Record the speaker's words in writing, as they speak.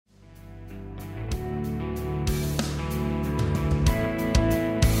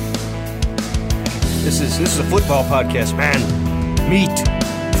This is a football podcast, man. Meat,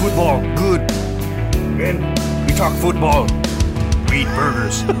 football, good. Man, we talk football. We eat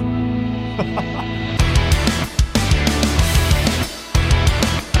burgers.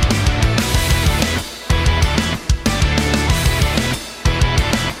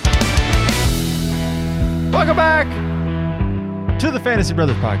 Welcome back to the Fantasy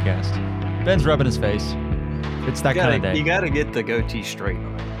Brothers podcast. Ben's rubbing his face. It's that kind of day. You gotta get the goatee straight.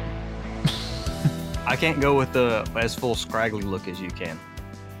 I can't go with the as full scraggly look as you can.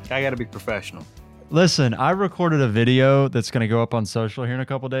 I gotta be professional. Listen, I recorded a video that's going to go up on social here in a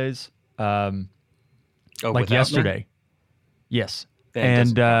couple days. Like yesterday. Me? Yes.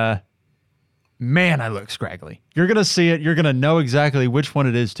 And man, I look scraggly. You're going to see it. You're going to know exactly which one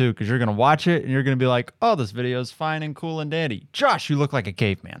it is too, because you're going to watch it and you're going to be like, oh, this video is fine and cool and dandy. Josh, you look like a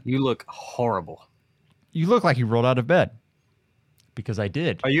caveman. You look horrible. You look like you rolled out of bed. Because I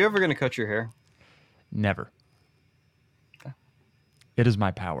did. Are you ever going to cut your hair? Never. Okay. It is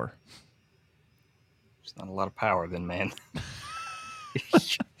my power. It's not a lot of power then, man.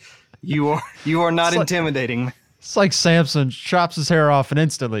 You are not intimidating. It's like Samson chops his hair off and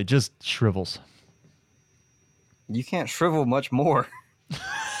instantly just shrivels. You can't shrivel much more.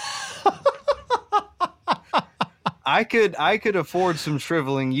 I could afford some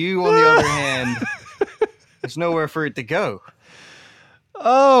shriveling. You, on the other hand, there's nowhere for it to go.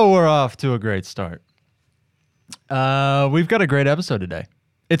 Oh, we're off to a great start. We've got a great episode today.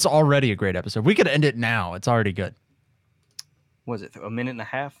 It's already a great episode. We could end it now. It's already good. Was it a minute and a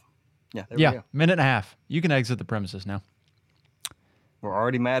half? Yeah, we go. Minute and a half. You can exit the premises now. We're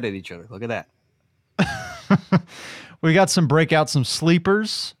already mad at each other. Look at that. We got some breakouts, some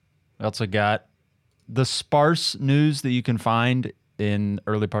sleepers. We also got the sparse news that you can find in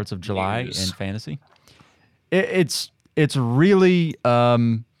early parts of July in fantasy. It's really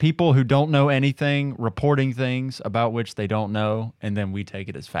people who don't know anything reporting things about which they don't know, and then we take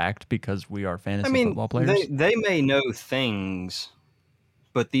it as fact because we are fantasy football players. They may know things,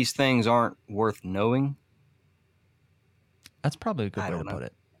 but these things aren't worth knowing. That's probably a good way to put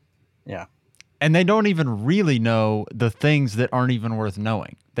it. Yeah. And they don't even really know the things that aren't even worth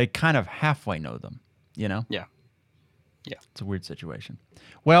knowing. They kind of halfway know them, you know? Yeah. Yeah. It's a weird situation.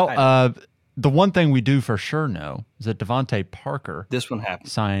 Well, the one thing we do for sure know is that Devontae Parker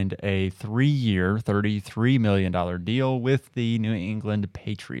signed a 3-year, $33 million deal with the New England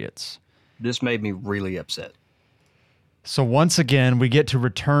Patriots. This made me really upset. So once again, we get to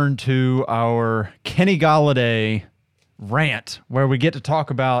return to our Kenny Golladay rant, where we get to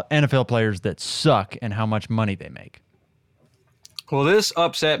talk about NFL players that suck and how much money they make. Well, this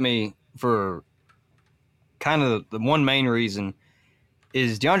upset me for kind of the one main reason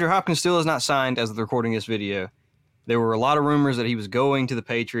is DeAndre Hopkins still is not signed as of the recording of this video. There were a lot of rumors that he was going to the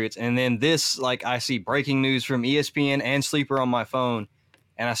Patriots. And then this, like, I see breaking news from ESPN and Sleeper on my phone.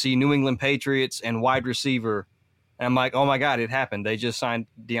 And I see New England Patriots and wide receiver. And I'm like, oh, my God, it happened. They just signed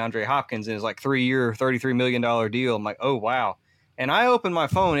DeAndre Hopkins. And it's like 3-year, $33 million deal. I'm like, oh, wow. And I open my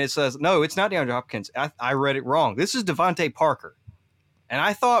phone. It says, no, it's not DeAndre Hopkins. I read it wrong. This is Devontae Parker. And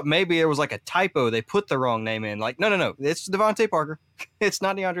I thought maybe there was like a typo. They put the wrong name in. Like, no. It's Devontae Parker. It's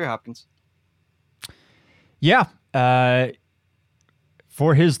not DeAndre Hopkins. Yeah.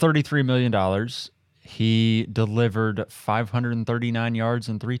 For his $33 million, he delivered 539 yards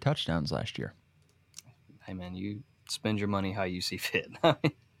and 3 touchdowns last year. Hey, man, you spend your money how you see fit.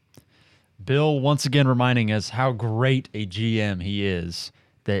 Bill, once again, reminding us how great a GM he is,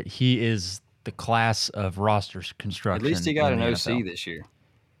 that he is the class of roster construction. At least he got an OC this year.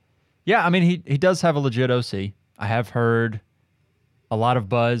 Yeah, I mean, he does have a legit OC. I have heard a lot of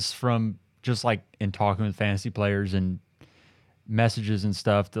buzz from just like in talking with fantasy players and messages and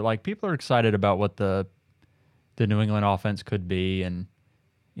stuff that like people are excited about what the New England offense could be, and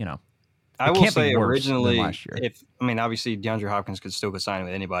you know, I will say originally, obviously DeAndre Hopkins could still go sign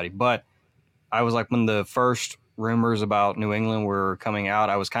with anybody, but I was like when the first rumors about New England were coming out,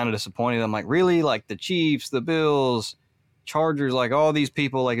 I was kind of disappointed. I'm like, really? Like the Chiefs, the Bills, Chargers, like all these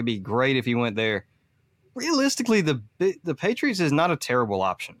people, like it'd be great if he went there. Realistically, the Patriots is not a terrible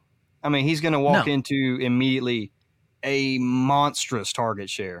option. I mean, he's going to walk into immediately a monstrous target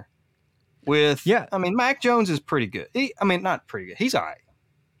share with, I mean, Mac Jones is pretty good. Not pretty good. He's all right.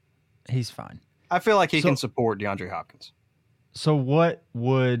 He's fine. I feel like he can support DeAndre Hopkins. So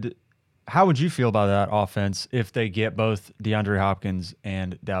how would you feel about that offense if they get both DeAndre Hopkins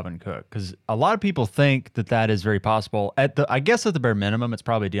and Dalvin Cook? Because a lot of people think that is very possible. I guess at the bare minimum, it's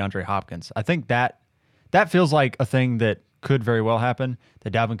probably DeAndre Hopkins. I think that feels like a thing that could very well happen. The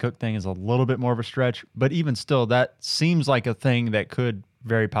Dalvin Cook thing is a little bit more of a stretch, but even still, that seems like a thing that could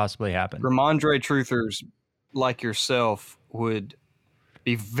very possibly happen. Ramondre truthers like yourself would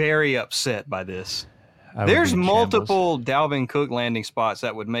be very upset by this. I would There's be in multiple Dalvin Cook landing spots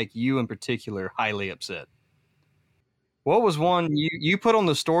that would make you in particular highly upset. What was one you put on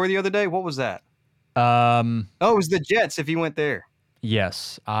the story the other day? What was that? shambles. Oh, it was the Jets if he went there.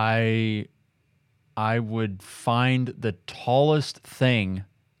 Yes, I would find the tallest thing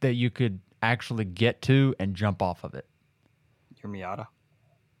that you could actually get to and jump off of it. Your Miata.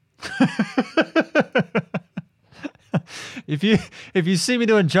 If you see me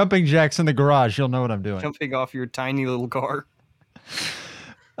doing jumping jacks in the garage, you'll know what I'm doing. Jumping off your tiny little car.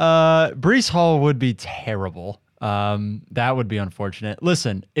 Breece Hall would be terrible. That would be unfortunate.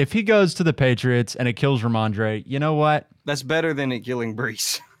 Listen, if he goes to the Patriots and it kills Ramondre, you know what? That's better than it killing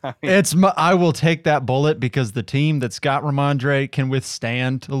Breece. I mean, I will take that bullet because the team that's got Ramondre can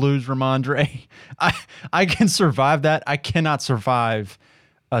withstand to lose Ramondre. I can survive that. I cannot survive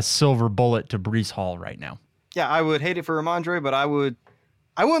a silver bullet to Breece Hall right now. yeah, I would hate it for Ramondre, but I wouldn't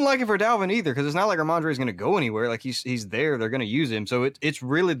like it for Dalvin either because it's not like Ramondre is going to go anywhere. Like he's there, they're going to use him. So it's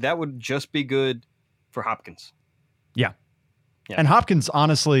really that would just be good for Hopkins. Yeah. Yeah. And Hopkins,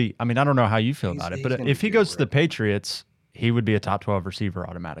 honestly, I mean, I don't know how you feel about it, but gonna if be he good goes to the wherever. Patriots, he would be a top 12 receiver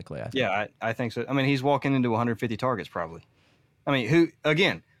automatically, I think. Yeah, I think so. I mean, he's walking into 150 targets probably. I mean,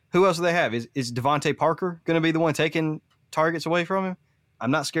 who else do they have? Is Devontae Parker going to be the one taking targets away from him?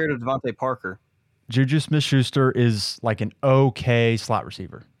 I'm not scared of Devontae Parker. Juju Smith-Schuster is like an okay slot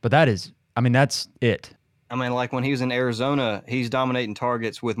receiver, but that's it. I mean, like when he was in Arizona, he's dominating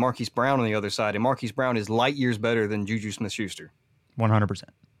targets with Marquise Brown on the other side, and Marquise Brown is light years better than Juju Smith-Schuster. 100%.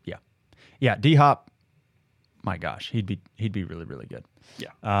 Yeah. Yeah, D-Hop, my gosh, he'd be really, really good.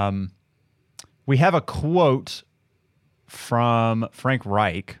 Yeah. We have a quote from Frank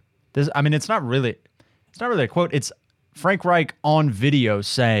Reich. It's not really a quote. It's Frank Reich on video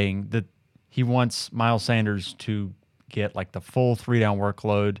saying that he wants Miles Sanders to get like the full 3-down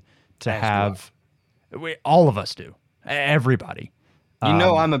workload to have. All of us do. Everybody.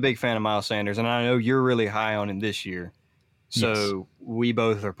 I'm a big fan of Miles Sanders, and I know you're really high on him this year. So Yes. we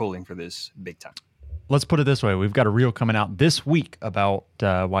both are pulling for this big time. Let's put it this way. We've got a reel coming out this week about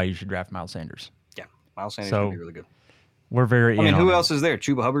why you should draft Miles Sanders. Yeah, Miles Sanders So, would be really good. We're very I mean, in on who it. else is there?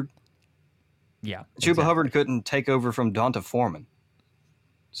 Chuba Hubbard? Yeah. Chuba exactly. Hubbard couldn't take over from Donta Foreman.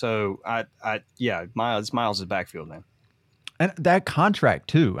 So, Miles' backfield, man. And that contract,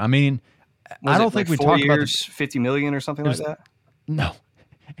 too. I mean, Was I don't it think like we 4 talked about years, $50 million or something like that? No.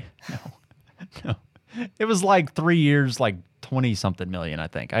 No. It was like 3 years, like 20-something million, I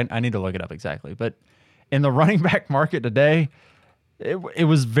think. I need to look it up exactly. But in the running back market today, it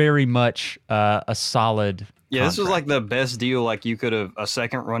was very much a solid Yeah, this was contract. like the best deal like you could have, a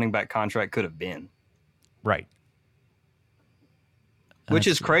second running back contract could have been. Right. Which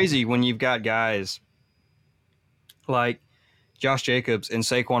That's- is crazy when you've got guys like Josh Jacobs and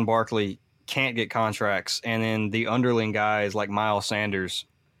Saquon Barkley can't get contracts, and then the underling guys like Miles Sanders,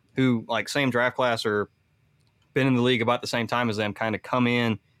 who like same draft class or been in the league about the same time as them, kind of come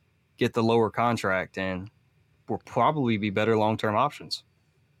in, get the lower contract, and will probably be better long-term options.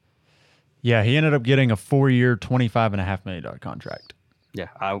 Yeah, he ended up getting a 4-year, $25.5 million contract. Yeah,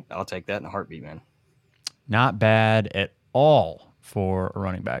 I'll take that in a heartbeat, man. Not bad at all for a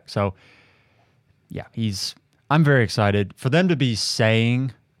running back. So, yeah, I'm very excited for them to be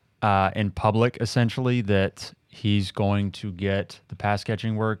saying in public, essentially, that he's going to get the pass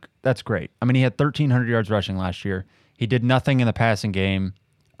catching work. That's great. I mean, he had 1,300 yards rushing last year. He did nothing in the passing game,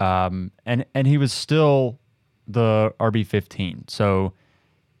 and he was still the RB15. So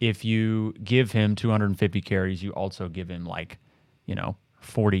if you give him 250 carries, you also give him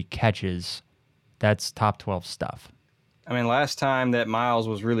 40 catches. That's top 12 stuff. I mean, last time that Miles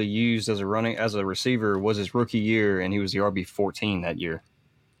was really used as a receiver was his rookie year, and he was the RB14 that year.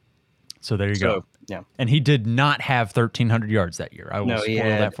 So there you go. Yeah. And he did not have 1,300 yards that year. I will spoil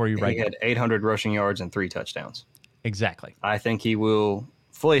that for you right He now. had 800 rushing yards and 3 touchdowns. Exactly. I think he will,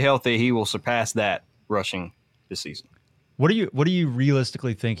 fully healthy, he will surpass that rushing this season. What do you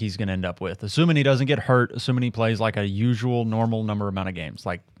realistically think he's going to end up with? Assuming he doesn't get hurt, assuming he plays like a usual normal number amount of games,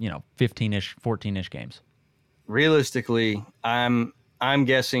 like 15-ish, 14-ish games. Realistically, I'm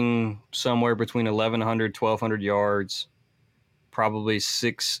guessing somewhere between 1,100, 1,200 yards, probably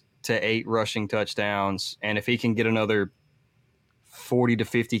 6 to 8 rushing touchdowns, and if he can get another 40 to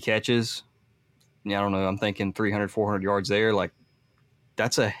 50 catches, I don't know, I'm thinking 300, 400 yards there. Like,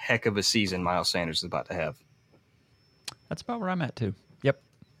 that's a heck of a season Miles Sanders is about to have. That's about where I'm at too. Yep.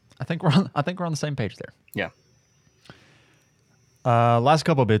 I think we're on the same page there. Yeah. Last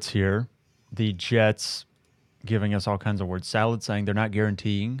couple of bits here. The Jets giving us all kinds of word salad, saying they're not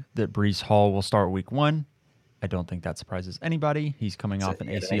guaranteeing that Brees Hall will start week 1. I don't think that surprises anybody. He's coming off an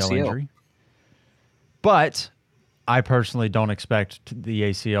ACL injury. But I personally don't expect the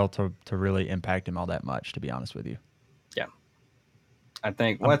ACL to really impact him all that much, to be honest with you. Yeah. I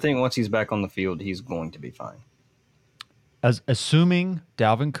think once he's back on the field, he's going to be fine. Assuming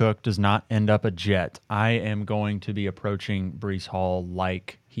Dalvin Cook does not end up a Jet, I am going to be approaching Brees Hall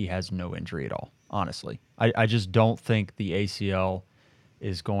like he has no injury at all, honestly. I just don't think the ACL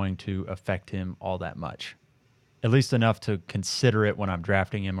is going to affect him all that much. At least enough to consider it when I'm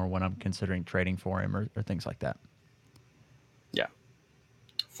drafting him or when I'm considering trading for him or things like that. Yeah,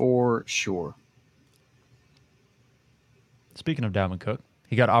 for sure. Speaking of Dalvin Cook,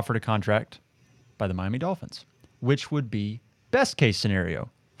 he got offered a contract by the Miami Dolphins, which would be best case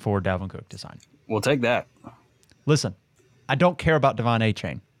scenario for Dalvin Cook to sign. We'll take that. Listen, I don't care about Devon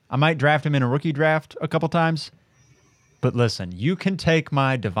Achane. I might draft him in a rookie draft a couple times, but listen, you can take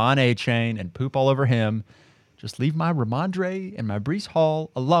my Devon Achane and poop all over him. Just leave my Ramondre and my Brees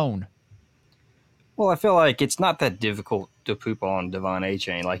Hall alone. Well, I feel like it's not that difficult to poop on Devon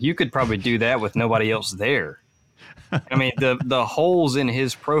Achane. Like, you could probably do that with nobody else there. I mean, the holes in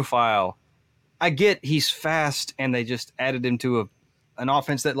his profile, I get he's fast and they just added him to an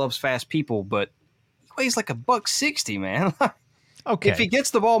offense that loves fast people, but he weighs like $160, man. Okay. If he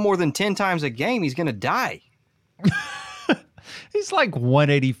gets the ball more than 10 times a game, he's going to die. He's like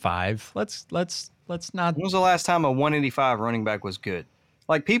 185. Let's not. When was the last time a 185 running back was good?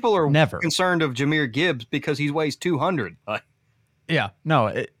 Like, people are never concerned of Jahmyr Gibbs because he weighs 200. Yeah,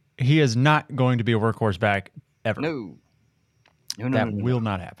 no, he is not going to be a workhorse back ever. No. That will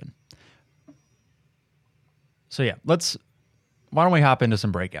not happen. So yeah, why don't we hop into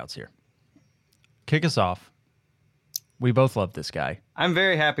some breakouts here? Kick us off. We both love this guy. I'm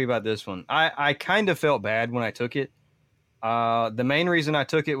very happy about this one. I kind of felt bad when I took it. The main reason I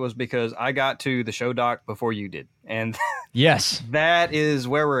took it was because I got to the show doc before you did, and yes, that is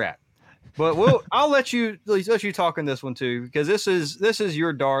where we're at. But I'll let you talk on this one too, because this is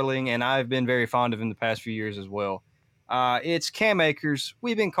your darling, and I've been very fond of him the past few years as well. It's Cam Akers.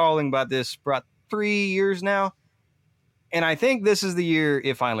 We've been calling about this for about 3 years now, and I think this is the year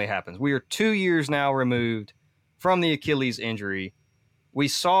it finally happens. We are 2 years now removed from the Achilles injury. We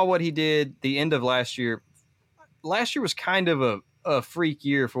saw what he did the end of last year. Last year was kind of a freak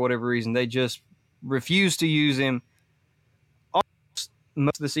year for whatever reason. They just refused to use him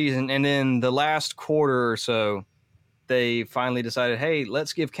most of the season. And then the last quarter or so, they finally decided, hey,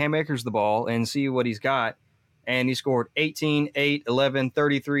 let's give Cam Akers the ball and see what he's got. And he scored 18, 8, 11,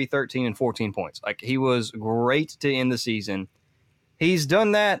 33, 13, and 14 points. Like, he was great to end the season. He's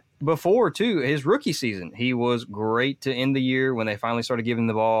done that before, too. His rookie season, he was great to end the year when they finally started giving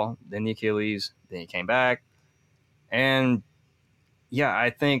the ball. Then the Achilles, then he came back. And, yeah, I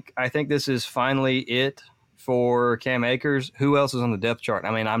think this is finally it for Cam Akers. Who else is on the depth chart?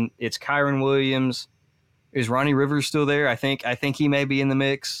 I mean, it's Kyron Williams. Is Ronnie Rivers still there? I think he may be in the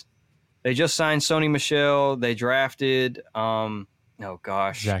mix. They just signed Sony Michel. They drafted,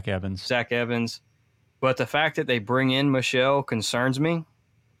 Zach Evans. But the fact that they bring in Michel concerns me.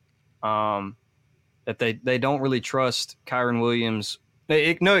 That they don't really trust Kyron Williams.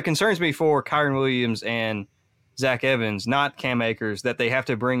 It concerns me for Kyron Williams and Zach Evans, not Cam Akers, that they have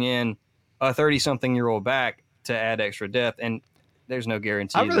to bring in a 30-something-year-old back to add extra depth, and there's no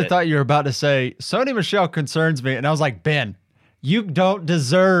guarantee. I really thought you were about to say Sony Michel concerns me, and I was like, Ben, you don't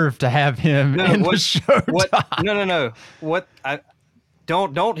deserve to have him in the show. No.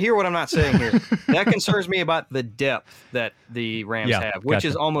 Don't hear what I'm not saying here. That concerns me about the depth that the Rams have, which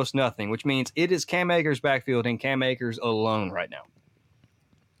is almost nothing, which means it is Cam Akers' backfield and Cam Akers alone right now.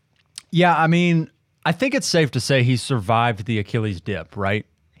 Yeah, I mean, I think it's safe to say he survived the Achilles dip, right?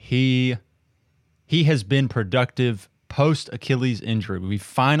 He has been productive post-Achilles injury. We've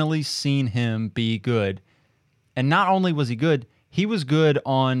finally seen him be good. And not only was he good, he was good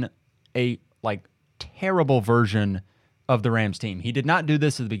on a terrible version of the Rams team. He did not do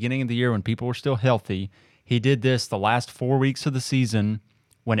this at the beginning of the year when people were still healthy. He did this the last 4 weeks of the season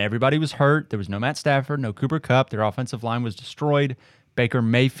when everybody was hurt. There was no Matt Stafford, no Cooper Kupp. Their offensive line was destroyed. Baker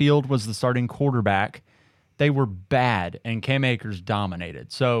Mayfield was the starting quarterback. They were bad, and Cam Akers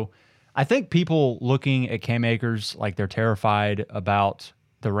dominated. So I think people looking at Cam Akers like they're terrified about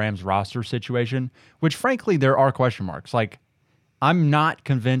the Rams roster situation, which frankly there are question marks. Like, I'm not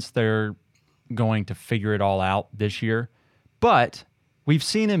convinced they're going to figure it all out this year, but we've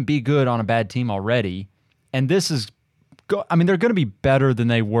seen him be good on a bad team already, and this is they're going to be better than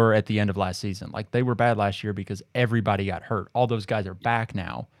they were at the end of last season. Like, they were bad last year because everybody got hurt. All those guys are back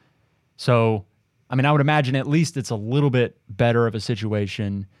now. So I mean, I would imagine at least it's a little bit better of a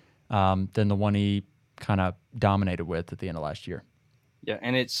situation than the one he kind of dominated with at the end of last year. Yeah,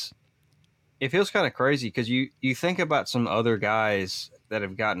 and it feels kind of crazy because you think about some other guys that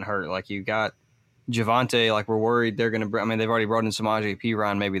have gotten hurt. Like you got Javonte, like we're worried they're going to – I mean, they've already brought in Samaje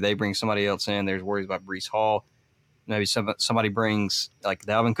Perine. Maybe they bring somebody else in. There's worries about Breece Hall. Maybe somebody brings like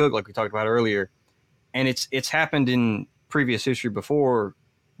Dalvin Cook, like we talked about earlier. And it's happened in previous history before.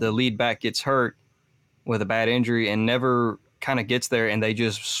 The lead back gets hurt with a bad injury and never kind of gets there, and they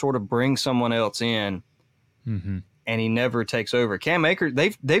just sort of bring someone else in, and he never takes over. Cam Akers,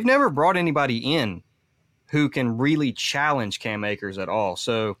 they've never brought anybody in who can really challenge Cam Akers at all.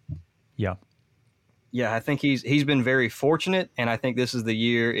 So, yeah, I think he's been very fortunate, and I think this is the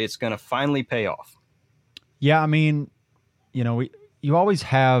year it's going to finally pay off. Yeah, I mean, you always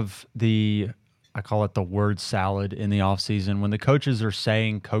have I call it the word salad in the offseason when the coaches are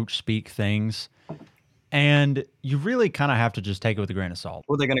saying coach speak things, and you really kind of have to just take it with a grain of salt.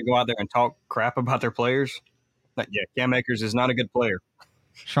 Well, they're going to go out there and talk crap about their players? Like, yeah, Cam Akers is not a good player.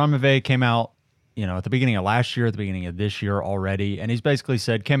 Sean McVay came out, at the beginning of last year, at the beginning of this year already, and he's basically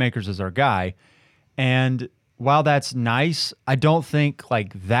said Cam Akers is our guy. And while that's nice, I don't think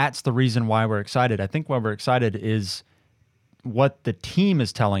that's the reason why we're excited. I think why we're excited is what the team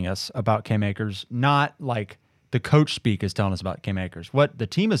is telling us about Cam Akers, not like the coach speak is telling us about Cam Akers. What the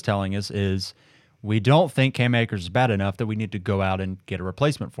team is telling us is we don't think Cam Akers is bad enough that we need to go out and get a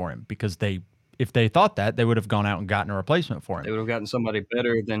replacement for him, because if they thought that, they would have gone out and gotten a replacement for him. They would have gotten somebody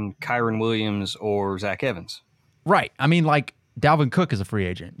better than Kyron Williams or Zach Evans. Right. I mean, Dalvin Cook is a free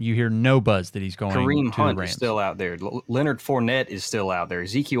agent. You hear no buzz that he's going Kareem to Hunt the Rams. Is still out there. Leonard Fournette is still out there.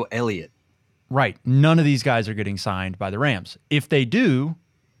 Ezekiel Elliott. Right. None of these guys are getting signed by the Rams. If they do,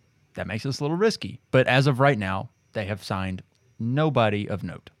 that makes us a little risky. But as of right now, they have signed nobody of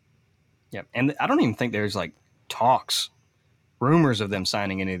note. Yeah, and I don't even think there's rumors of them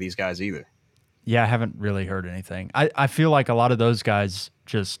signing any of these guys either. Yeah, I haven't really heard anything. I feel like a lot of those guys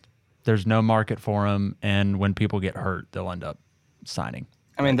there's no market for them, and when people get hurt, they'll end up signing.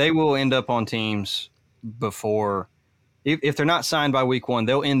 I mean, they will end up on teams before – if they're not signed by week 1,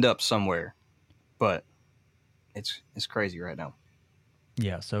 they'll end up somewhere. But it's crazy right now.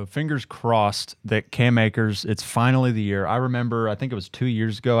 Yeah, so fingers crossed that Cam Akers, it's finally the year. I remember, I think it was 2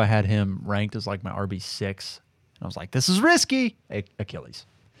 years ago, I had him ranked as my RB6. And I was like, this is risky. Achilles.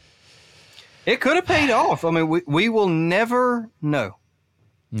 It could have paid off. I mean, we will never know.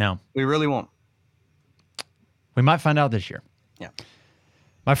 No. We really won't. We might find out this year. Yeah.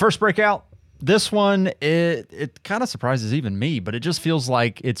 My first breakout, this one, it kind of surprises even me, but it just feels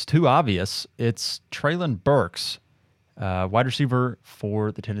like it's too obvious. It's Treylon Burks, wide receiver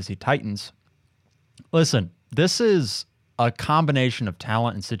for the Tennessee Titans. Listen, this is a combination of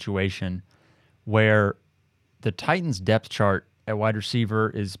talent and situation where the Titans' depth chart at wide receiver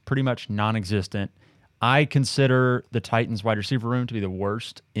is pretty much non-existent. I consider the Titans' wide receiver room to be the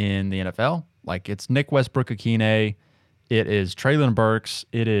worst in the NFL. It's Nick Westbrook-Akine, it is Treylon Burks,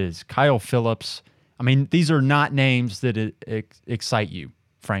 it is Kyle Phillips. I mean, these are not names that excite you,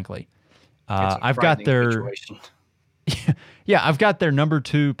 frankly. I've got their I've got their number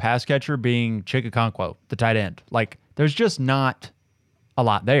 2 pass catcher being Chikakonkwo, the tight end. There's just not a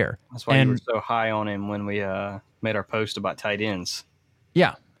lot there. That's why you were so high on him when we made our post about tight ends.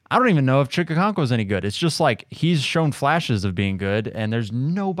 Yeah. I don't even know if Chikakonkwo is any good. It's just he's shown flashes of being good, and there's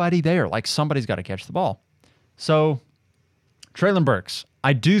nobody there. Somebody's got to catch the ball. So, Treylon Burks.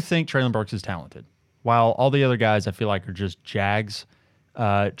 I do think Treylon Burks is talented. While all the other guys I feel like are just jags,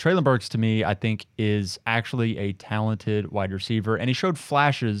 Treylon Burks to me I think is actually a talented wide receiver, and he showed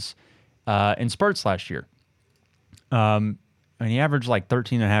flashes in spurts last year. And he averaged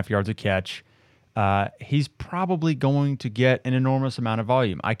 13.5 yards a catch. He's probably going to get an enormous amount of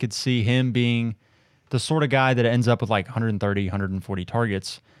volume. I could see him being the sort of guy that ends up with 130, 140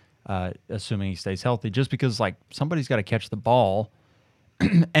 targets, assuming he stays healthy, just because somebody's got to catch the ball,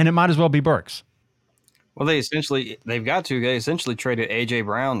 and it might as well be Burks. Well, they essentially traded A.J.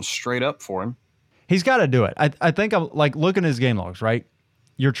 Brown straight up for him. He's got to do it. I think I'm looking at his game logs, right?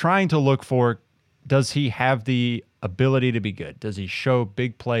 You're trying to look for, does he have the ability to be good? Does he show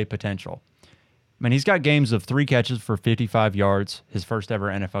big play potential? I mean, he's got games of 3 catches for 55 yards, his first ever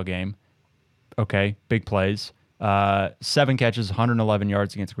NFL game. Okay, big plays. 7 catches, 111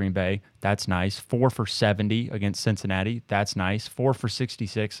 yards against Green Bay. That's nice. 4 for 70 against Cincinnati. That's nice. 4 for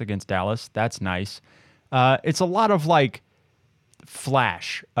 66 against Dallas. That's nice. It's a lot of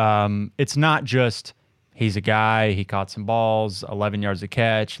flash. It's not just he's a guy, he caught some balls, 11 yards a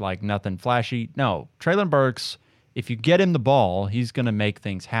catch, nothing flashy. No, Treylon Burks if you get him the ball, he's going to make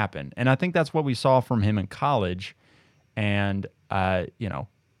things happen. And I think that's what we saw from him in college. And, you know,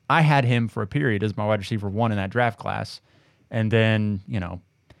 I had him for a period as my wide receiver 1 in that draft class. And then, you know,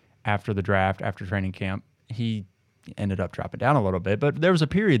 after the draft, after training camp, he ended up dropping down a little bit. But there was a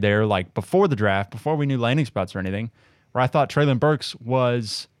period there, like before the draft, before we knew landing spots or anything, where I thought Treylon Burks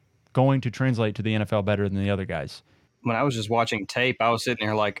was going to translate to the NFL better than the other guys. When I was just watching tape, I was sitting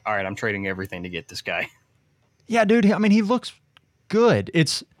there like, all right, I'm trading everything to get this guy. Yeah, dude. I mean, he looks good.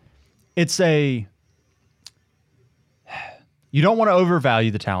 It's a, you don't want to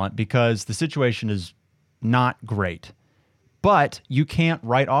overvalue the talent because the situation is not great. But you can't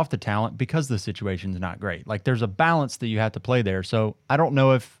write off the talent because the situation's not great. Like, there's a balance that you have to play there. So I don't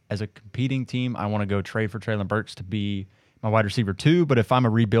know if, as a competing team, I want to go trade for Treylon Burks to be my wide receiver 2. But if I'm a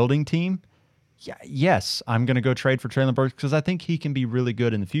rebuilding team, yes, I'm going to go trade for Treylon Burks because I think he can be really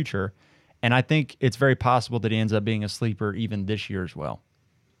good in the future. And I think it's very possible that he ends up being a sleeper even this year as well.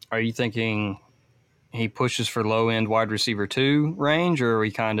 Are you thinking he pushes for low-end wide receiver 2 range, or are we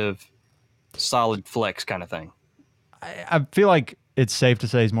kind of solid flex kind of thing? I feel like it's safe to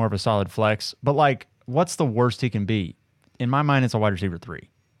say he's more of a solid flex, but like, what's the worst he can be? In my mind, it's a wide receiver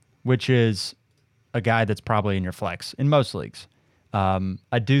 3, which is a guy that's probably in your flex in most leagues.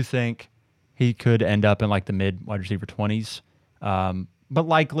 I do think he could end up in like the mid wide receiver 20s, but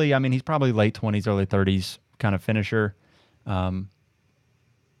likely, I mean, he's probably late 20s, early 30s kind of finisher. I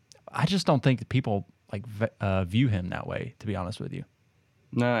just don't think that people like view him that way, to be honest with you.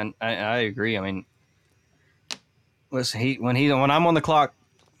 No, and I agree. I mean, listen, when I'm on the clock,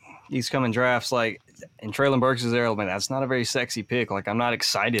 he's coming drafts like, and Treylon Burks is there. I mean, that's not a very sexy pick. Like, I'm not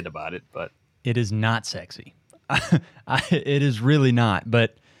excited about it, but it is not sexy. It is really not.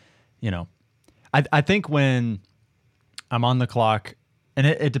 But you know, I think when I'm on the clock, and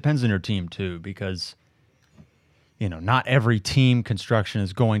it depends on your team too, because you know, not every team construction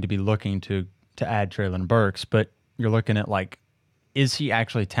is going to be looking to add Treylon Burks, but you're looking at like, is he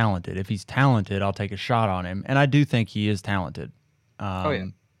actually talented? If he's talented, I'll take a shot on him. And I do think he is talented. Oh, yeah.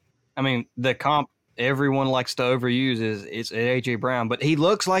 I mean, the comp everyone likes to overuse is it's A.J. Brown, but he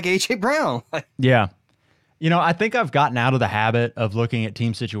looks like A.J. Brown. Yeah. You know, I think I've gotten out of the habit of looking at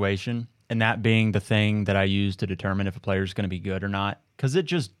team situation and that being the thing that I use to determine if a player is going to be good or not, because it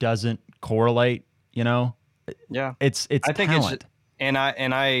just doesn't correlate, you know? Yeah. It's I think talent.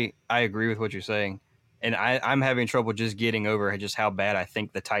 I agree with what you're saying. And I'm having trouble just getting over just how bad I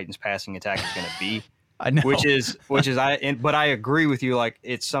think the Titans passing attack is going to be. I know. But I agree with you. Like,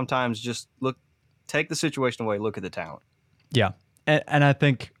 it's sometimes just take the situation away, look at the talent. Yeah. And I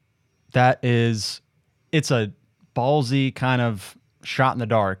think it's a ballsy kind of shot in the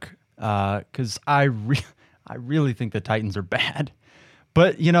dark. Cause I really think the Titans are bad,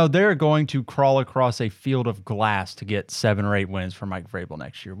 but you know, they're going to crawl across a field of glass to get 7 or 8 wins for Mike Vrabel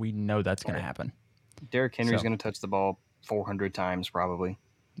next year. We know that's going to happen. Derrick Henry's going to touch the ball 400 times probably.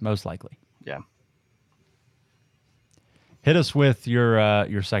 Most likely. Yeah. Hit us with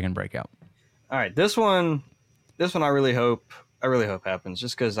your second breakout. All right, this one I really hope happens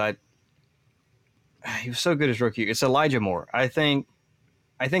just because he was so good as rookie. It's Elijah Moore. I think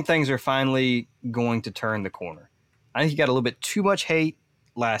things are finally going to turn the corner. I think he got a little bit too much hate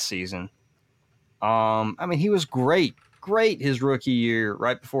last season. I mean, he was great his rookie year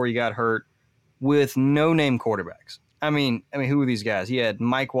right before he got hurt, with no-name quarterbacks. I mean, who were these guys? He had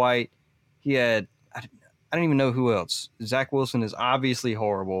Mike White. He had, I don't even know who else. Zach Wilson is obviously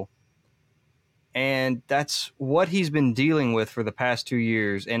horrible. And that's what he's been dealing with for the past 2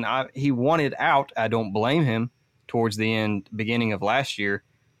 years. And he wanted out. I don't blame him. Towards the beginning of last year,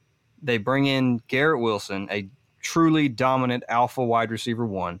 they bring in Garrett Wilson, a truly dominant alpha wide receiver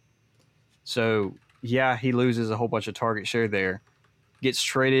 1. So, yeah, he loses a whole bunch of target share there. Gets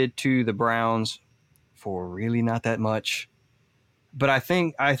traded to the Browns for really not that much. But I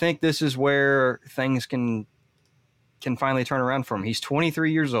think this is where things can finally turn around for him. He's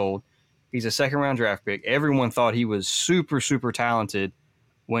 23 years old. He's a second-round draft pick. Everyone thought he was super, super talented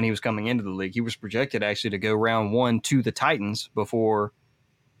when he was coming into the league. He was projected actually to go round 1 to the Titans before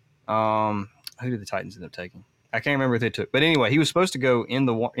who did the Titans end up taking? I can't remember if they took. But anyway, he was supposed to go in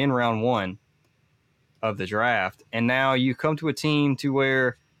round 1 of the draft, and now you come to a team to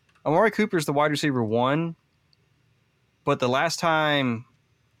where Amari Cooper's the wide receiver 1, but the last time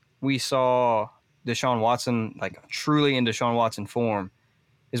we saw Deshaun Watson, like truly in Deshaun Watson form,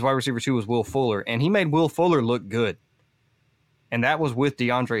 his wide receiver 2 was Will Fuller, and he made Will Fuller look good, and that was with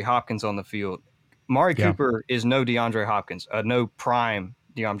DeAndre Hopkins on the field. Amari Cooper is no DeAndre Hopkins, no prime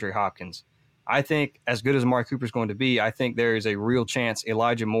DeAndre Hopkins. I think as good as Amari Cooper is going to be, I think there is a real chance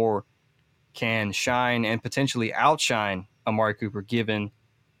Elijah Moore can shine and potentially outshine Amari Cooper given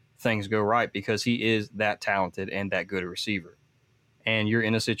things go right, because he is that talented and that good a receiver. And you're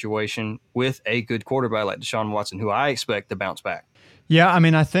in a situation with a good quarterback like Deshaun Watson, who I expect to bounce back. Yeah, I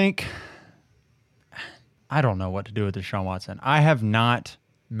mean, I don't know what to do with Deshaun Watson. I have not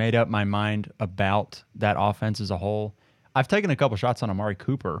made up my mind about that offense as a whole. I've taken a couple shots on Amari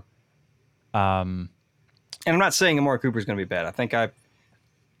Cooper. And I'm not saying Amari Cooper is going to be bad.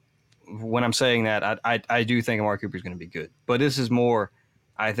 When I'm saying that, I do think Amari Cooper is going to be good. But this is more,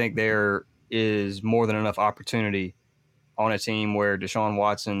 I think there is more than enough opportunity on a team where Deshaun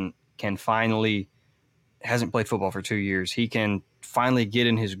Watson hasn't played football for 2 years. He can finally get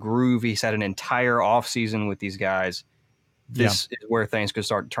in his groove. He's had an entire offseason with these guys. This is where things could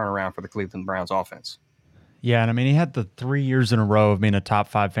start to turn around for the Cleveland Browns offense. Yeah, and I mean, he had the 3 years in a row of being a top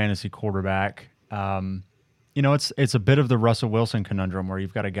 5 fantasy quarterback. It's a bit of the Russell Wilson conundrum where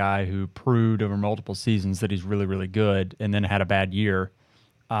you've got a guy who proved over multiple seasons that he's really, really good and then had a bad year.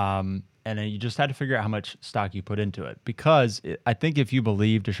 And then you just had to figure out how much stock you put into it. Because I think if you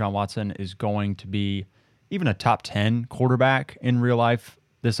believe Deshaun Watson is going to be even a top 10 quarterback in real life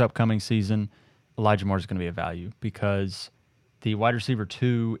this upcoming season, Elijah Moore is going to be a value, because the wide receiver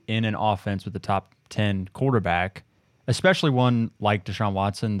 2 in an offense with the top 10 quarterback, especially one like Deshaun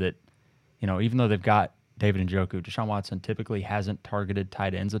Watson that, even though they've got David Njoku, Deshaun Watson typically hasn't targeted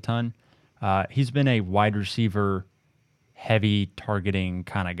tight ends a ton. He's been a wide receiver heavy targeting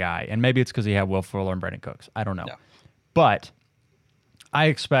kind of guy. And maybe it's because he had Will Fuller and Brandon Cooks. I don't know. Yeah. But I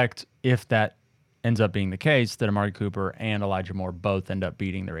expect, if that ends up being the case, that Amari Cooper and Elijah Moore both end up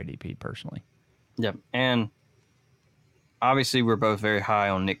beating their ADP personally. Yep. And obviously we're both very high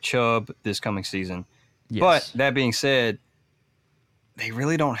on Nick Chubb this coming season. Yes. But that being said, they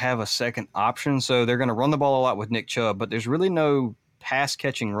really don't have a second option. So they're going to run the ball a lot with Nick Chubb, but there's really no pass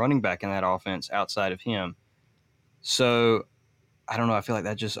catching running back in that offense outside of him. So I don't know. I feel like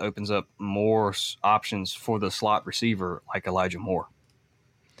that just opens up more options for the slot receiver like Elijah Moore.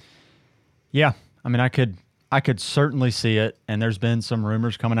 Yeah. I mean, I could certainly see it. And there's been some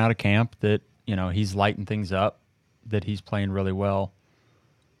rumors coming out of camp that, he's lighting things up, that he's playing really well.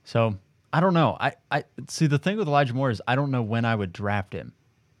 So I don't know. I see, the thing with Elijah Moore is I don't know when I would draft him.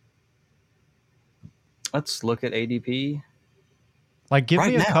 Let's look at ADP. Like, give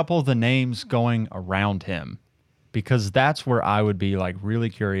right me now. A couple of the names going around him, because that's where I would be like really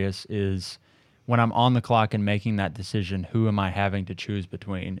curious, is when I'm on the clock and making that decision, who am I having to choose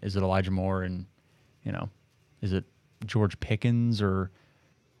between? Is it Elijah Moore and, is it George Pickens or...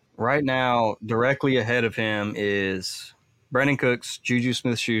 Right now, directly ahead of him is Brandon Cooks, Juju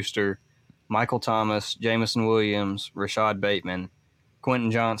Smith-Schuster, Michael Thomas, Jamison Williams, Rashad Bateman,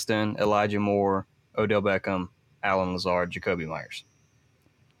 Quentin Johnston, Elijah Moore, Odell Beckham, Allen Lazard, Jacoby Myers.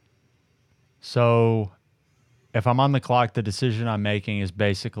 So if I'm on the clock, the decision I'm making is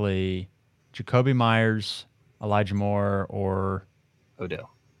basically Jacoby Myers, Elijah Moore, or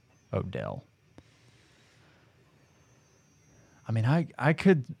Odell. I mean, I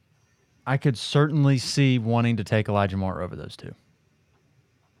could certainly see wanting to take Elijah Moore over those two.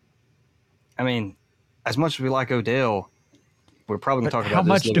 I mean, as much as we like Odell, we're probably going to talk about how this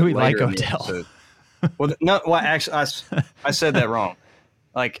much a little do we bit like later in the Odell? episode. Well, actually, I said that wrong.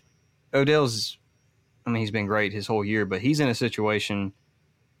 Like, Odell's, he's been great his whole year, but he's in a situation.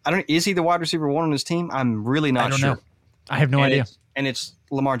 Is he the wide receiver 1 on his team? I'm really not sure. Know. I have no idea. It's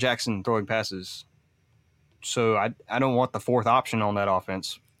Lamar Jackson throwing passes. So I don't want the fourth option on that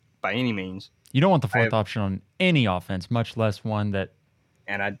offense by any means. You don't want the fourth option on any offense, much less one that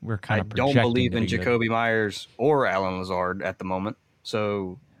we're kind of projecting. I don't believe in Jacoby Myers or Allen Lazard at the moment.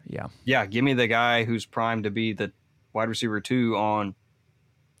 So, yeah, give me the guy who's primed to be the wide receiver 2 on.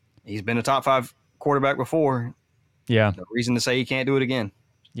 He's been a top 5 quarterback before. Yeah. No reason to say he can't do it again.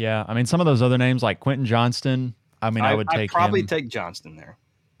 Yeah. I mean, some of those other names like Quentin Johnston, I would take him. I'd probably take Johnston there.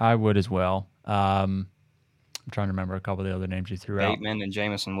 I would as well. I'm trying to remember a couple of the other names you threw out. Bateman and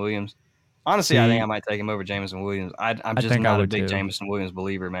Jamison Williams. Honestly, I think I might take him over Jamison Williams. I'm just not a big Jamison Williams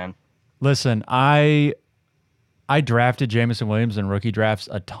believer, man. Listen, I drafted Jamison Williams in rookie drafts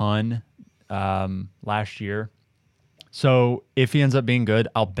a ton last year. So if he ends up being good,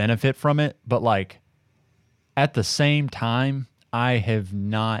 I'll benefit from it. But like at the same time, I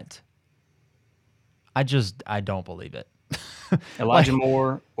don't believe it. Elijah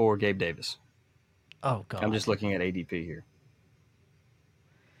Moore or Gabe Davis. Oh, God. I'm just looking at ADP here.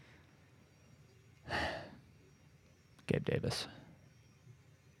 Gabe Davis.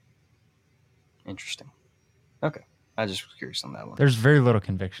 Interesting. Okay. I just was curious on that one. There's very little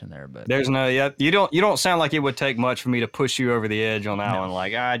conviction there, but There's no, yeah, you don't sound like it would take much for me to push you over the edge on that one.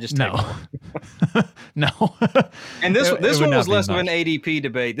 Like, just take no, no. And this one was less of much. an ADP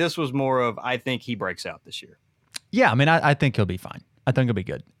debate. This was more of, I think he breaks out this year. Yeah, I mean, I think he'll be fine. I think he'll be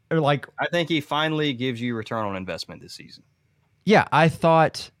good. Or like, I think he finally gives you return on investment this season. Yeah, I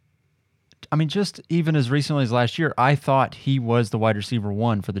thought. I mean, just even as recently as last year, I thought he was the wide receiver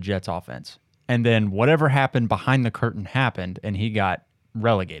 1 for the Jets offense. And then whatever happened behind the curtain happened, and he got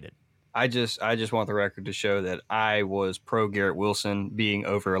relegated. I just want the record to show that I was pro Garrett Wilson being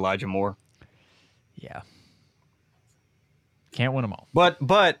over Elijah Moore. Yeah. Can't win them all.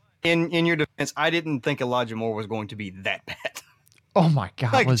 But in your defense, I didn't think Elijah Moore was going to be that bad. Oh my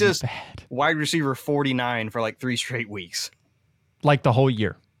God, like was just it bad? Wide receiver 49 for like 3 straight weeks. Like the whole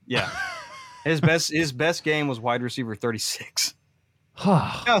year. Yeah. His best game was wide receiver 36.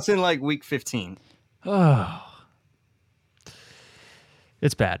 Now it's in like week 15. Oh.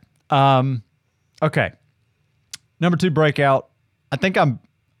 It's bad. Okay. Number 2 breakout. I think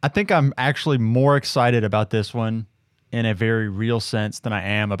I'm actually more excited about this one in a very real sense than I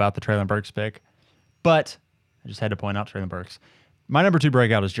am about the Treylon Burks pick. But I just had to point out Treylon Burks. My number 2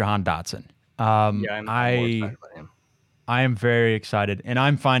 breakout is Jahan Dotson. I'm more excited about him. I am very excited, and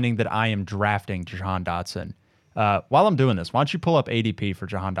I'm finding that I am drafting Jahan Dotson. While I'm doing this, why don't you pull up ADP for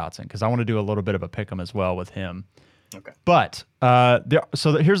Jahan Dotson? Because I want to do a little bit of a pick'em as well with him. Okay. But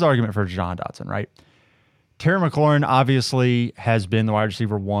here's the argument for Jahan Dotson, right? Terry McLaurin obviously has been the wide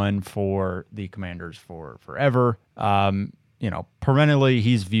receiver 1 for the Commanders for forever. Perennially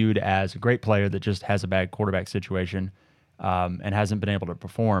he's viewed as a great player that just has a bad quarterback situation and hasn't been able to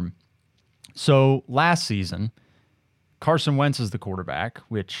perform. So last season, Carson Wentz is the quarterback,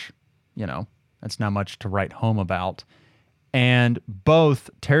 which, that's not much to write home about. And both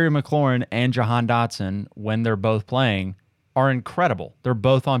Terry McLaurin and Jahan Dotson, when they're both playing, are incredible. They're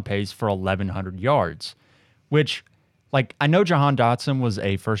both on pace for 1,100 yards, which, I know Jahan Dotson was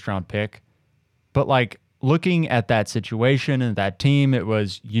a first-round pick, but, looking at that situation and that team, it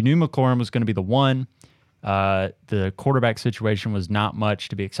was, you knew McLaurin was going to be the one. The quarterback situation was not much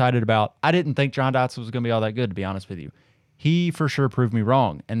to be excited about. I didn't think Jahan Dotson was going to be all that good, to be honest with you. He for sure proved me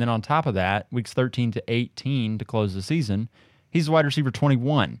wrong. And then on top of that, weeks 13 to 18 to close the season, he's wide receiver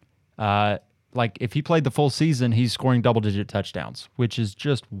 21. If he played the full season, he's scoring double-digit touchdowns, which is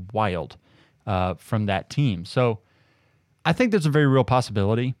just wild from that team. So I think there's a very real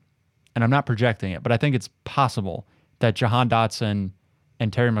possibility, and I'm not projecting it, but I think it's possible that Jahan Dotson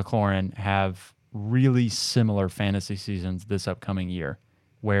and Terry McLaurin have really similar fantasy seasons this upcoming year,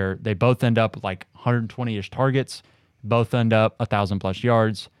 where they both end up 120-ish targets, both end up 1,000+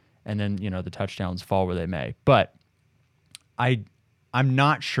 yards, and then the touchdowns fall where they may. But I'm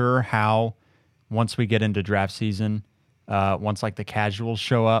not sure how, once we get into draft season, once the casuals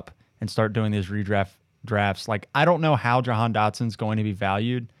show up and start doing these drafts, I don't know how Jahan Dotson's going to be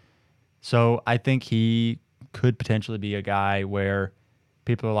valued. So I think he could potentially be a guy where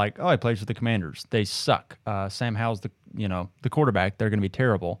people are like, oh, he plays for the Commanders. They suck. Sam Howell's the quarterback. They're going to be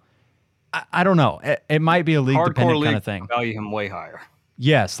terrible. I don't know. It might be a league-dependent kind of thing. Value him way higher.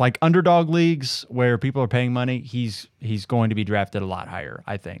 Yes, underdog leagues where people are paying money, he's going to be drafted a lot higher,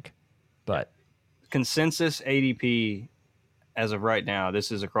 I think. But consensus ADP as of right now,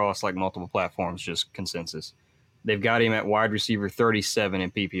 this is across multiple platforms, just consensus. They've got him at wide receiver 37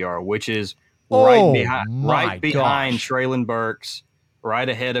 in PPR, which is right behind Treylon Burks, right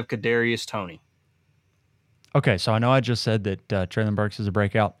ahead of Kadarius Toney. Okay, so I know I just said that Treylon Burks is a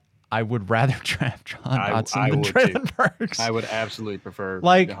breakout. I would rather draft Jahan Dotson than Treylon Burks. I would absolutely prefer.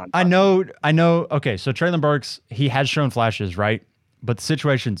 I know. Okay, so Treylon Burks, he has shown flashes, right? But the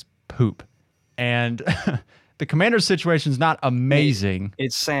situation's poop, and the Commanders' situation's not amazing.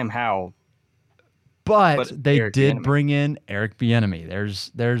 It's Sam Howell, but they did bring in Eric Bieniemy.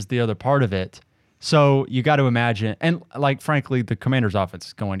 There's the other part of it. So you got to imagine, and frankly, the Commanders' offense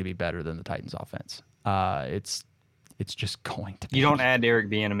is going to be better than the Titans' offense. It's just going to be. You don't add Eric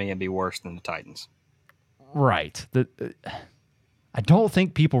Bieniemy and be worse than the Titans. Right. I don't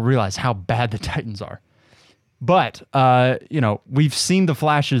think people realize how bad the Titans are. But, we've seen the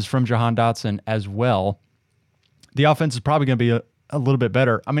flashes from Jahan Dotson as well. The offense is probably going to be a little bit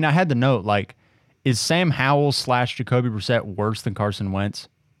better. I mean, I had to note, is Sam Howell / Jacoby Brissett worse than Carson Wentz?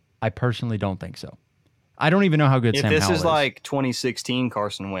 I personally don't think so. I don't even know how good Sam Howell is. If this is 2016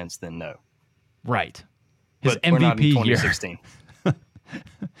 Carson Wentz, then no. Right. His but MVP we're not in year. 2016.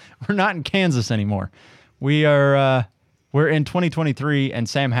 We're not in Kansas anymore. We're in 2023, and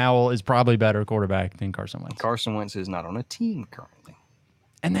Sam Howell is probably better quarterback than Carson Wentz. Carson Wentz is not on a team currently.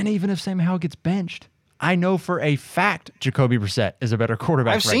 And then even if Sam Howell gets benched, I know for a fact Jacoby Brissett is a better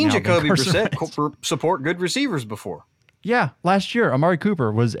quarterback. I've right seen now Jacoby than Carson Brissett Wentz. support good receivers before. Yeah, last year Amari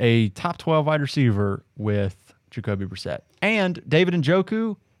Cooper was a top 12 wide receiver with Jacoby Brissett. And David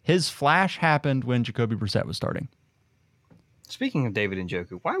Njoku, his flash happened when Jacoby Brissett was starting. Speaking of David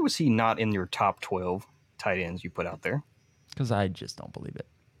Njoku, why was he not in your top 12 tight ends you put out there? Because I just don't believe it.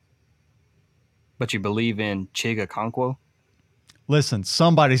 But you believe in Chiga Okonkwo? Listen,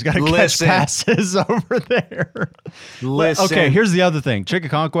 somebody's got to catch passes over there. Listen. Okay, here's the other thing. Chiga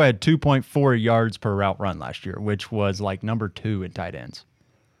Okonkwo had 2.4 yards per route run last year, which was like number 2 in tight ends.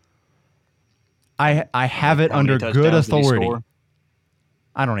 I have it under good authority.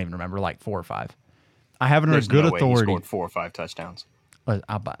 I don't even remember, like 4 or 5. I have it under good authority. He scored 4 or 5 touchdowns. I'm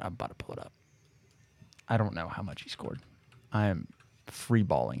about to pull it up. I don't know how much he scored. I am free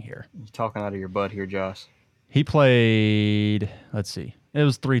balling here. You're talking out of your butt here, Josh. He played, let's see, it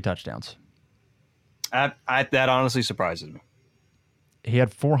was 3 touchdowns. That honestly surprises me. He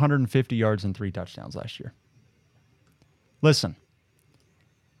had 450 yards and 3 touchdowns last year. Listen,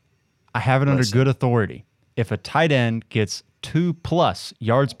 I have it under good authority. If a tight end gets 2+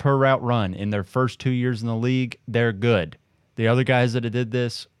 yards per route run in their first 2 years in the league, they're good. The other guys that did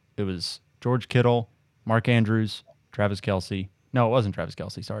this, it was George Kittle, Mark Andrews, Travis Kelce. No, it wasn't Travis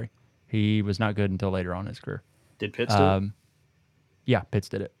Kelce, sorry. He was not good until later on in his career. Did Pitts do it? Yeah, Pitts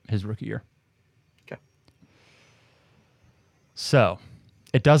did it his rookie year. Okay. So,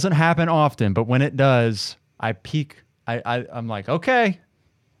 it doesn't happen often, but when it does, I peak. I'm like, okay,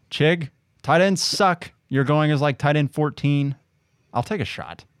 Chig, tight ends suck. You're going as like tight end 14. I'll take a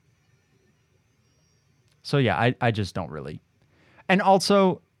shot. So, yeah, I just don't really. And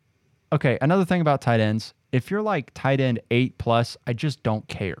also, okay, another thing about tight ends, if you're like tight end 8+, I just don't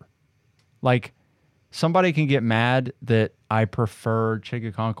care. Like, somebody can get mad that I prefer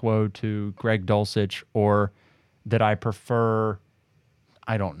Chiga Okonkwo to Greg Dulcich, or that I prefer,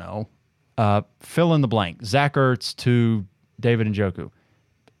 I don't know, fill in the blank, Zach Ertz to David Njoku.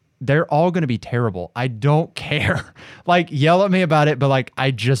 They're all going to be terrible. I don't care. Like, yell at me about it, but like, I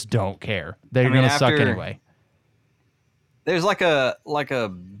just don't care. They're going to suck anyway. There's like a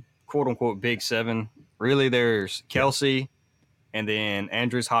quote unquote big 7. Really, there's Kelce, and then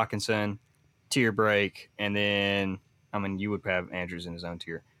Andrews Hawkinson, tier break, and then you would have Andrews in his own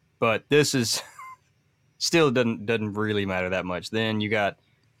tier, but this is still doesn't really matter that much. Then you got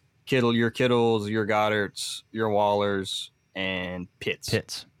your Kittles, your Goddards, your Wallers, and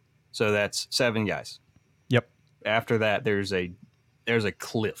Pitts. So that's 7 guys. Yep. After that, there's a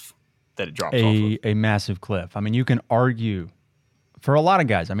cliff that it drops off of. A massive cliff. I mean, you can argue for a lot of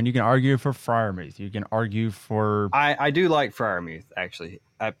guys. I mean, you can argue for Freiermuth. You can argue for... I do like Freiermuth, actually.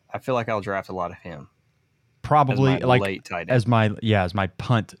 I feel like I'll draft a lot of him. Probably as my like late tight end. as my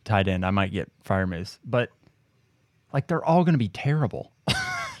punt tight end, I might get Freiermuth. But like, they're all going to be terrible.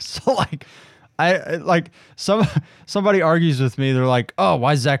 So like, somebody argues with me. They're like, "Oh,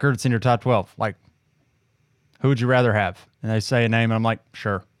 why is Zach Ertz in your top 12?" Like, who would you rather have? And they say a name, and I'm like,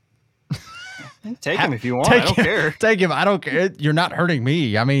 sure. Take him if you want. I don't care. Take him. I don't care. You're not hurting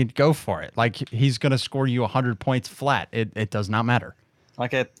me. I mean, go for it. Like, he's going to score you 100 points flat. It does not matter.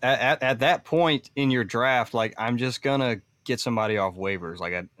 Like at that point in your draft, like, I'm just going to get somebody off waivers.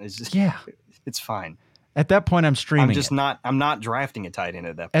 Like, it's fine. At that point, I'm streaming. I'm not drafting a tight end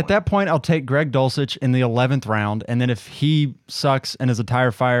at that point. At that point, I'll take Greg Dulcich in the 11th round. And then if he sucks and is a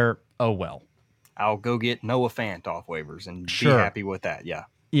tire fire, oh well. I'll go get Noah Fant off waivers and be happy with that. Yeah.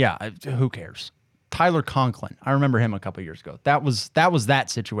 Yeah, who cares? Tyler Conklin. I remember him a couple years ago. That was that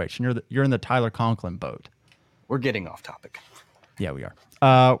situation. You're in the Tyler Conklin boat. We're getting off topic. Yeah, we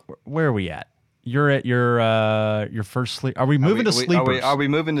are. Where are we at? You're at your first sleep. Are we moving to sleepers? Are we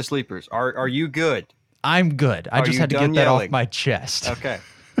moving to sleepers? Are you good? I'm good. I just had to get that off my chest. Okay.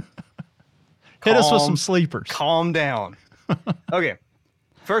 Hit us with some sleepers. Calm down. Okay.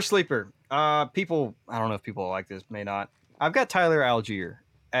 First sleeper. People, I don't know if people like this, may not. I've got Tyler Algier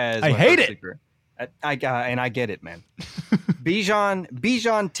as I hate it. Sleeper. I get it, man.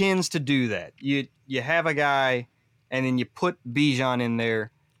 Bijan tends to do that. You have a guy, and then you put Bijan in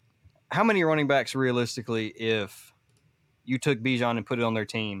there. How many running backs, realistically, if you took Bijan and put it on their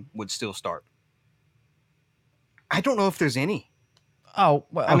team, would still start? I don't know if there's any. Oh,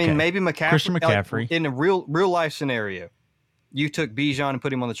 well, okay. I mean, maybe McCaffrey. Christian McCaffrey. In a real life scenario, you took Bijan and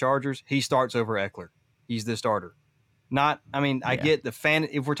put him on the Chargers. He starts over Eckler. He's the starter. I get the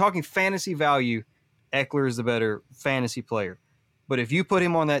if we're talking fantasy value, Eckler is the better fantasy player. But if you put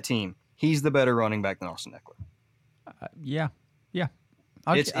him on that team, he's the better running back than Austin Eckler. Yeah.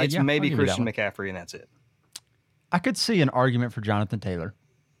 It's maybe Christian McCaffrey, and that's it. I could see an argument for Jonathan Taylor.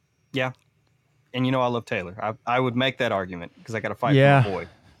 Yeah. And I love Taylor. I would make that argument because I got to fight for Yeah. my boy.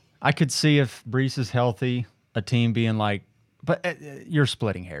 I could see if Brees is healthy, a team being like, but you're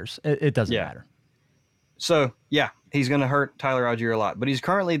splitting hairs. It doesn't matter. So, yeah, he's going to hurt Tyler Algier a lot. But he's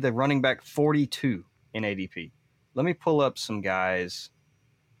currently the running back 42 in ADP. Let me pull up some guys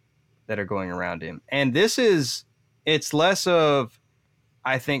that are going around him. And it's less of,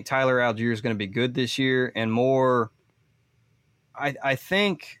 I think Tyler Algier is going to be good this year, and more, I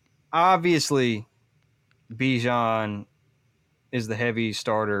think, obviously, Bijan is the heavy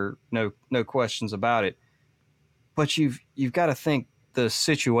starter, no questions about it. But you've got to think the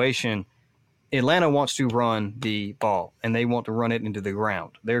situation. Atlanta wants to run the ball, and they want to run it into the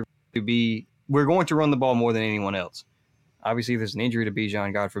ground. We're going to run the ball more than anyone else. Obviously, if there's an injury to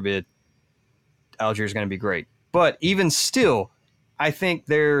Bijan, God forbid, Algier is going to be great. But even still, I think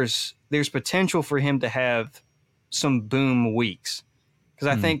there's potential for him to have some boom weeks. Because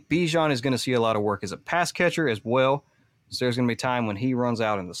I think Bijan is going to see a lot of work as a pass catcher as well. So there's going to be time when he runs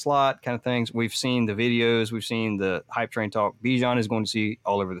out in the slot kind of things. We've seen the videos. We've seen the hype train talk. Bijan is going to see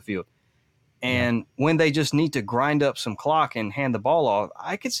all over the field. And when they just need to grind up some clock and hand the ball off,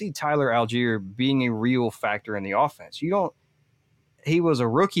 I could see Tyler Algier being a real factor in the offense. He was a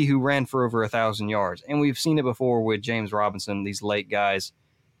rookie who ran for over 1,000 yards. And we've seen it before with James Robinson. These late guys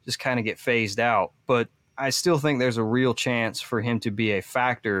just kind of get phased out. But I still think there's a real chance for him to be a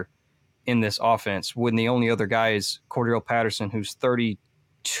factor in this offense when the only other guy is Cordell Patterson, who's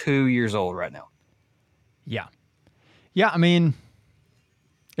 32 years old right now. Yeah. Yeah, I mean,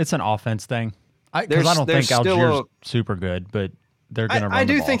 it's an offense thing. Because I don't think Algier's super good, but they're going to run the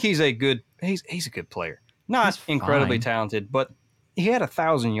ball. I do think he's a good player. Not incredibly talented, but he had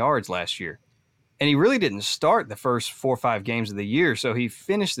 1,000 yards last year. And he really didn't start the first 4 or 5 games of the year, so he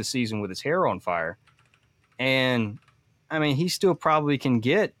finished the season with his hair on fire. And, I mean, he still probably can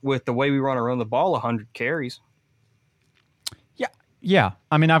get, with the way we want to run the ball, 100 carries. Yeah.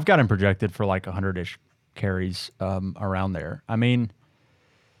 I mean, I've got him projected for like 100-ish carries around there. I mean,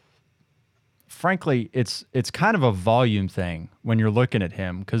 frankly, it's kind of a volume thing when you're looking at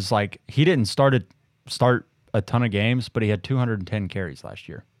him because, like, he didn't start a ton of games, but he had 210 carries last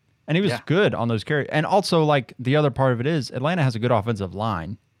year. And he was good on those carries. And also, like, the other part of it is Atlanta has a good offensive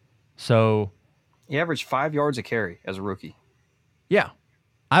line. So he averaged 5 yards a carry as a rookie. Yeah.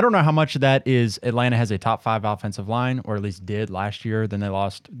 I don't know how much of that is Atlanta has a top 5 offensive line, or at least did last year. Then they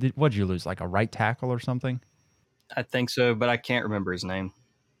lost. What'd you lose? Like a right tackle or something? I think so, but I can't remember his name.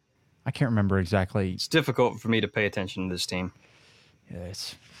 I can't remember exactly. It's difficult for me to pay attention to this team.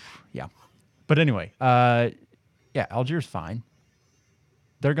 Yeah. But anyway, Algier's fine.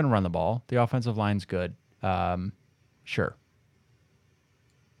 They're going to run the ball. The offensive line's good. Sure.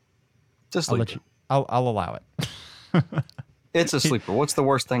 It's a sleeper. I'll allow it. It's a sleeper. What's the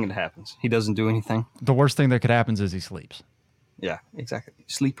worst thing that happens? He doesn't do anything? The worst thing that could happen is he sleeps. Yeah, exactly.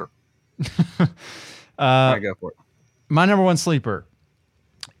 Sleeper. All right, go for it. My number one sleeper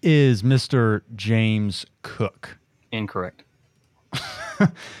is Mr. James Cook. Incorrect.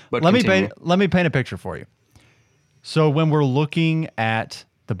 But let me paint a picture for you. So when we're looking at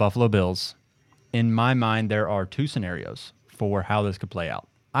the Buffalo Bills, in my mind, there are 2 scenarios for how this could play out.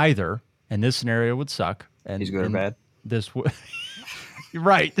 Either, and this scenario would suck. And he's good or bad? This would. You're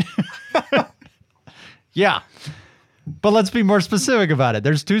right. Yeah. But let's be more specific about it.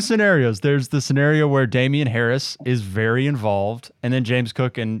 There's 2 scenarios. There's the scenario where Damian Harris is very involved, and then James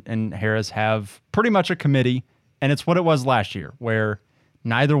Cook and Harris have pretty much a committee, and it's what it was last year, where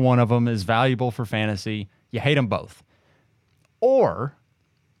neither one of them is valuable for fantasy. You hate them both. Or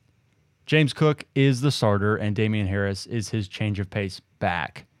James Cook is the starter, and Damian Harris is his change of pace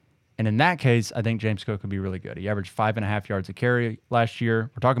back. And in that case, I think James Cook would be really good. He averaged 5.5 yards a carry last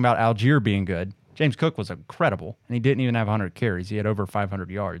year. We're talking about Algier being good. James Cook was incredible, and he didn't even have 100 carries. He had over 500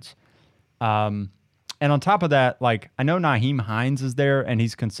 yards. And on top of that, like, I know Nyheim Hines is there, and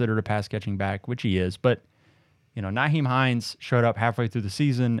he's considered a pass-catching back, which he is. But, Nyheim Hines showed up halfway through the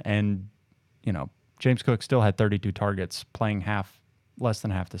season, and, James Cook still had 32 targets, playing less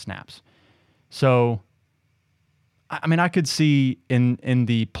than half the snaps. So, I mean, I could see in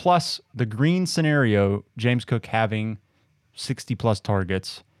the green scenario, James Cook having 60-plus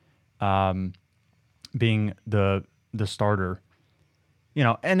targets, being the starter,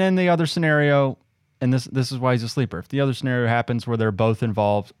 and then the other scenario, and this is why he's a sleeper. If the other scenario happens where they're both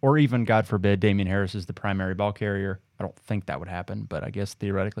involved, or even, God forbid, Damian Harris is the primary ball carrier, I don't think that would happen, but I guess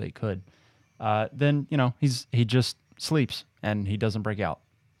theoretically it could. Then he just sleeps and he doesn't break out.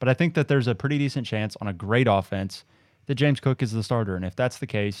 But I think that there's a pretty decent chance on a great offense that James Cook is the starter, and if that's the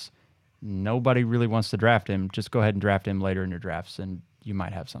case, nobody really wants to draft him. Just go ahead and draft him later in your drafts, and you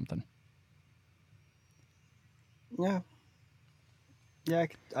might have something. Yeah. Yeah,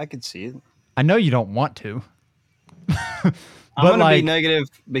 I could see it. I know you don't want to. I'm But going to be like, negative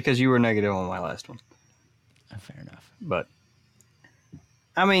because you were negative on my last one. fair enough. But,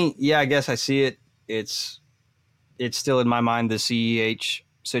 I mean, yeah, I guess I see it. It's still in my mind the CEH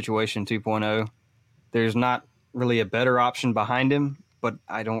situation 2.0. There's not really a better option behind him, but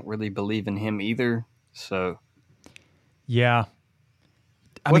I don't really believe in him either. So, Yeah.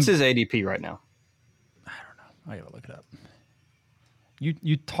 what's his ADP right now? I don't know. I gotta look it up.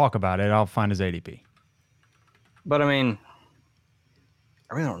 You talk about it. I'll find his ADP. But I mean,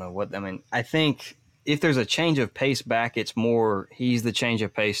 I really don't know what. I mean, I think if there's a change of pace back, it's more he's the change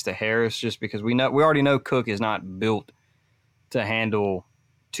of pace to Harris, just because we already know Cook is not built to handle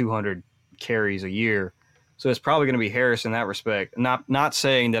 200 carries a year. So it's probably going to be Harris in that respect. Not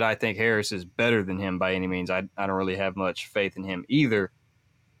saying that I think Harris is better than him by any means. I don't really have much faith in him either.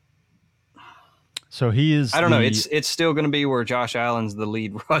 So he is. I don't know. It's still going to be where Josh Allen's the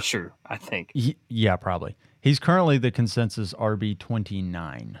lead rusher, I think. Yeah, probably. He's currently the consensus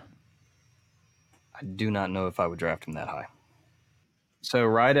RB29. I do not know if I would draft him that high. So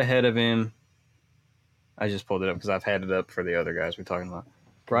right ahead of him, I just pulled it up because I've had it up for the other guys we're talking about.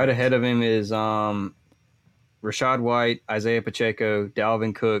 Right ahead of him is Rachaad White, Isaiah Pacheco,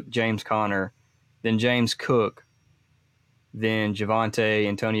 Dalvin Cook, James Conner, then James Cook, then Javonte,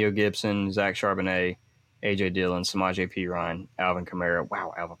 Antonio Gibson, Zach Charbonnet, A.J. Dillon, Samaje Perine, Alvin Kamara.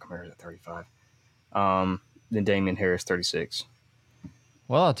 Wow, Alvin Kamara's at 35. Then Damian Harris, 36.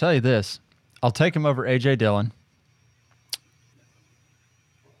 Well, I'll tell you this. I'll take him over A.J. Dillon.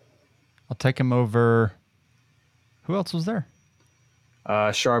 I'll take him over... Who else was there?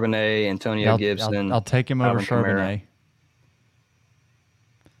 Charbonnet, Antonio Gibson. I'll take him over Alvin Charbonnet. Kamara.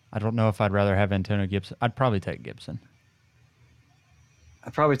 I don't know if I'd rather have Antonio Gibson. I'd probably take Gibson.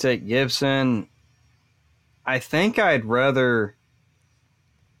 I'd probably take Gibson. I think I'd rather,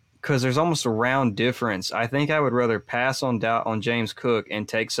 because there's almost a round difference. I think I would rather pass on James Cook and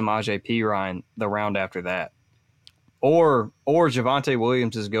take Samaje Perine the round after that. Or Javonte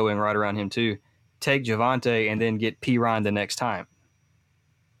Williams is going right around him too. Take Javonte and then get Perine the next time.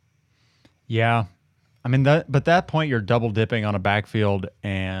 Yeah. I mean, but that point you're double dipping on a backfield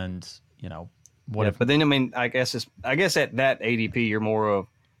and, what if... But then, I mean, I guess at that ADP, you're more of,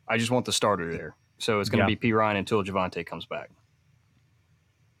 I just want the starter there. So it's going to be Perine until Javonte comes back.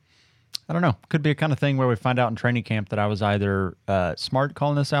 I don't know. Could be a kind of thing where we find out in training camp that I was either smart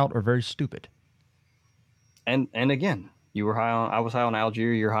calling this out or very stupid. And again, I was high on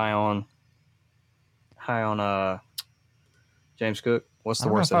Algier. You're high on James Cook. What's the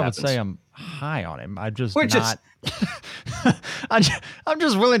worst that happens? I would say I'm high on him. I'm just not. I'm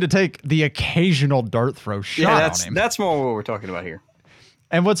just willing to take the occasional dart throw shot on him. That's more what we're talking about here.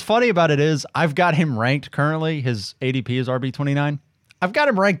 And what's funny about it is I've got him ranked currently. His ADP is RB29. I've got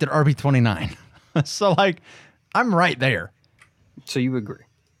him ranked at RB29. So, I'm right there. So you agree?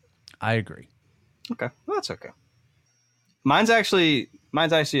 I agree. Okay. Well, that's okay. Mine's actually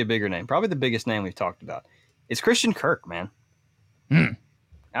a bigger name. Probably the biggest name we've talked about. It's Christian Kirk, man.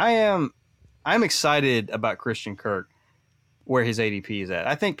 I'm excited about Christian Kirk, where his ADP is at.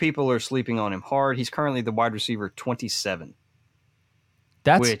 I think people are sleeping on him hard. He's currently the wide receiver 27.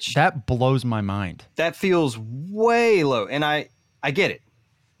 That blows my mind. That feels way low, and I get it.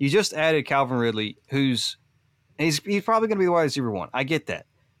 You just added Calvin Ridley, he's probably going to be the wide receiver 1. I get that.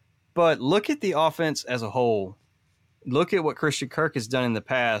 But look at the offense as a whole. Look at what Christian Kirk has done in the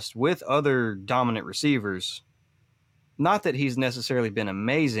past with other dominant receivers. Not that he's necessarily been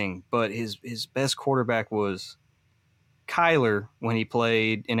amazing, but his best quarterback was Kyler when he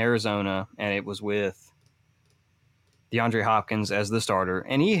played in Arizona, and it was with DeAndre Hopkins as the starter.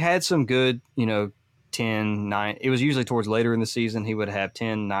 And he had some good, 10, 9. It was usually towards later in the season. He would have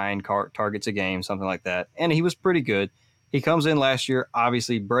 10, 9 targets a game, something like that. And he was pretty good. He comes in last year,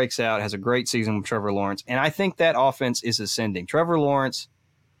 obviously breaks out, has a great season with Trevor Lawrence. And I think that offense is ascending. Trevor Lawrence,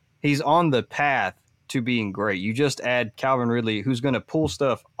 he's on the path to being great. You just add Calvin Ridley, who's going to pull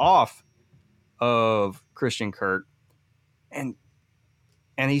stuff off of Christian Kirk. And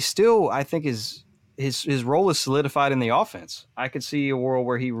he still, I think, his role is solidified in the offense. I could see a world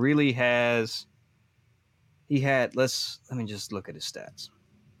where he really has. Let me just look at his stats.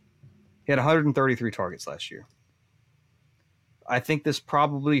 He had 133 targets last year. I think this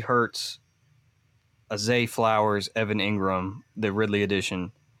probably hurts a Zay Flowers, Evan Ingram, the Ridley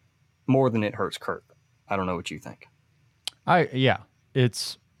edition, more than it hurts Kirk. I don't know what you think.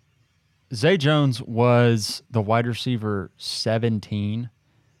 It's Zay Jones was the wide receiver 17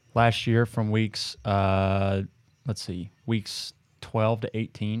 last year from weeks 12 to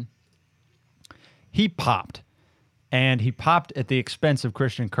 18. He popped. And he popped at the expense of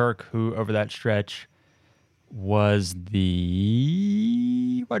Christian Kirk, who over that stretch was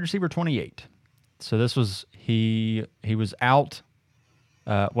the wide receiver 28. So this was he was out.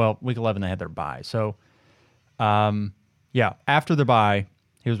 Week 11 they had their bye. So, after the bye,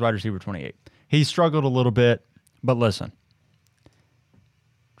 he was wide receiver 28. He struggled a little bit, but listen,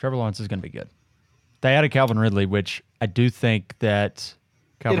 Trevor Lawrence is going to be good. They added Calvin Ridley, which I do think that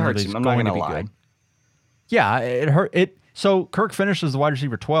Calvin Ridley is going to be good. Yeah, it hurt. So Kirk finished as the wide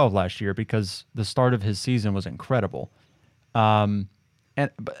receiver 12 last year because the start of his season was incredible. That's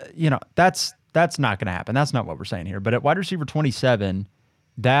not going to happen. That's not what we're saying here. But at wide receiver 27,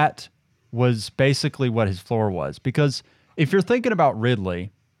 that was basically what his floor was. Because if you're thinking about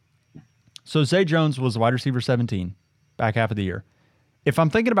Ridley, so Zay Jones was wide receiver 17 back half of the year. If I'm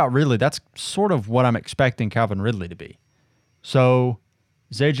thinking about Ridley, that's sort of what I'm expecting Calvin Ridley to be. So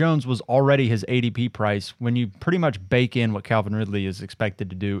Zay Jones was already his ADP price when you pretty much bake in what Calvin Ridley is expected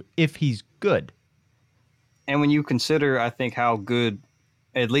to do if he's good. And when you consider, I think, how good,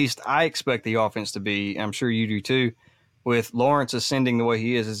 at least I expect the offense to be, I'm sure you do too, with Lawrence ascending the way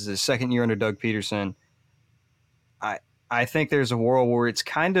he is, this is his second year under Doug Peterson. I think there's a world where it's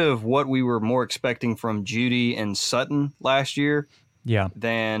kind of what we were more expecting from Jeudy and Sutton last year. Yeah.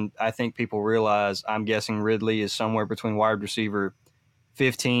 Than I think people realize. I'm guessing Ridley is somewhere between wide receiver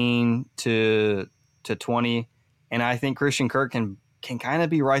 15 to 20. And I think Christian Kirk can kind of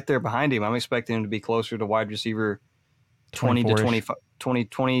be right there behind him. I'm expecting him to be closer to wide receiver 20 to 25, 20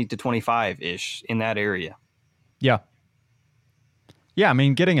 to 25-ish in that area. Yeah. Yeah, I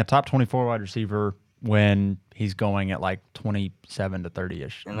mean, getting a top 24 wide receiver when he's going at like 27 to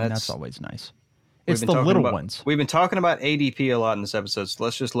 30-ish, and that's always nice. It's the little ones. We've been talking about ADP a lot in this episode, so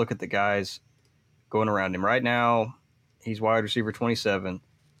let's just look at the guys going around him. Right now, he's wide receiver 27.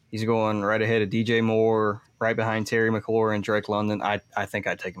 He's going right ahead of DJ Moore, right behind Terry McLaurin and Drake London. I think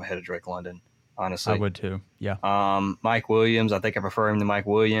I'd take him ahead of Drake London, honestly. I would too, yeah. Mike Williams, I think I prefer him to Mike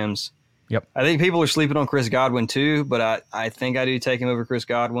Williams. Yep. I think people are sleeping on Chris Godwin too, but I think I do take him over Chris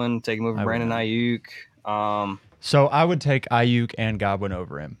Godwin, take him over Brandon Ayuk. So I would take Ayuk and Godwin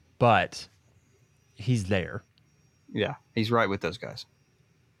over him, but he's there. Yeah, he's right with those guys.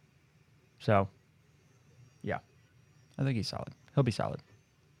 So, yeah, I think he's solid. He'll be solid.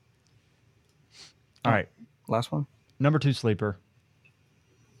 All right. Last one. Number 2 sleeper.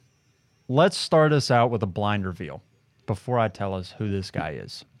 Let's start us out with a blind reveal before I tell us who this guy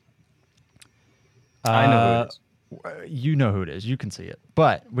is. I know who it is. You know who it is. You can see it.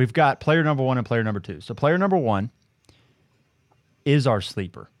 But we've got player number 1 and player number 2. So player number 1 is our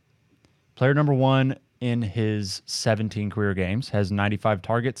sleeper. Player number 1 in his 17 career games has 95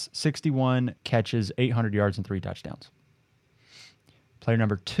 targets, 61 catches, 800 yards, and 3 touchdowns. Player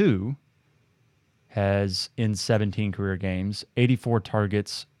number 2 has, in 17 career games, 84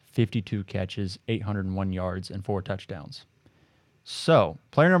 targets, 52 catches, 801 yards, and 4 touchdowns. So,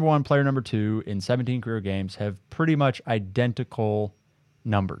 player number 1, player number 2 in 17 career games have pretty much identical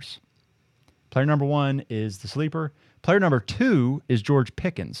numbers. Player number 1 is the sleeper. Player number 2 is George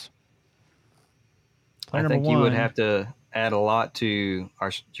Pickens. I think you would have to add a lot to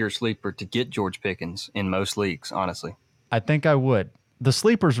your sleeper to get George Pickens in most leagues, honestly. I think I would. The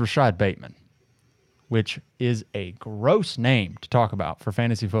sleeper's Rashad Bateman, which is a gross name to talk about for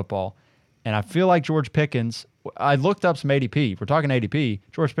fantasy football. And I feel like George Pickens, I looked up some ADP. We're talking ADP.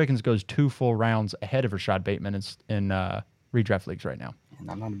 George Pickens goes 2 full rounds ahead of Rashad Bateman in redraft leagues right now. And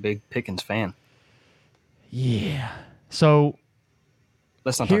I'm not a big Pickens fan. Yeah. So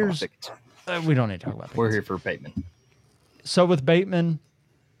let's not talk about Pickens. We don't need to talk about Pickens. We're here for Bateman. So with Bateman,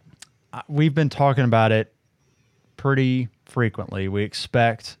 we've been talking about it pretty frequently. We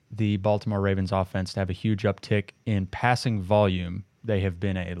expect the Baltimore Ravens offense to have a huge uptick in passing volume. They have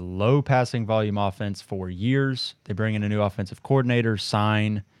been a low passing volume offense for years. They bring in a new offensive coordinator,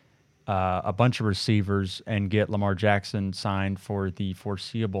 sign a bunch of receivers, and get Lamar Jackson signed for the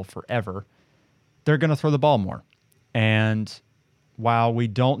foreseeable forever. They're going to throw the ball more. And while we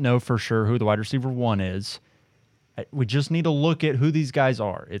don't know for sure who the wide receiver 1 is, we just need to look at who these guys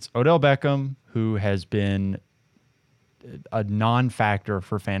are. It's Odell Beckham, who has been a non-factor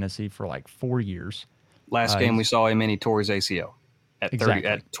for fantasy for like 4 years. Last game we saw him in, he tore his ACL at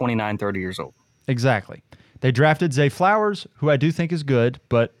 29, 30 years old. Exactly. They drafted Zay Flowers, who I do think is good,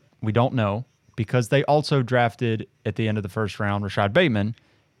 but we don't know because they also drafted at the end of the first round Rashad Bateman.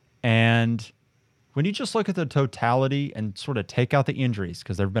 And when you just look at the totality and sort of take out the injuries,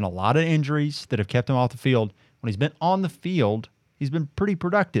 because there have been a lot of injuries that have kept him off the field, when he's been on the field, he's been pretty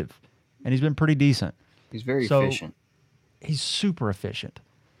productive and he's been pretty decent. He's very efficient. He's super efficient.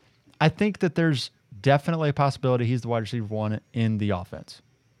 I think that there's definitely a possibility he's the wide receiver 1 in the offense,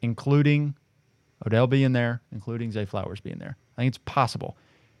 including Odell being there, including Zay Flowers being there. I think it's possible.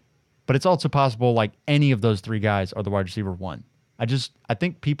 But it's also possible like any of those 3 guys are the wide receiver 1. I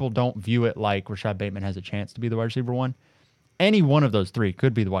think people don't view it like Rashad Bateman has a chance to be the wide receiver 1. Any one of those 3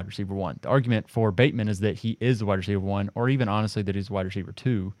 could be the wide receiver 1. The argument for Bateman is that he is the wide receiver 1, or even honestly that he's the wide receiver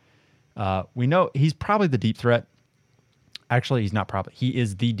 2. We know he's probably the deep threat. Actually, he's not probably. He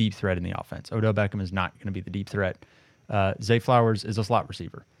is the deep threat in the offense. Odell Beckham is not going to be the deep threat. Zay Flowers is a slot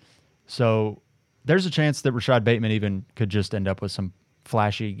receiver. So there's a chance that Rashad Bateman even could just end up with some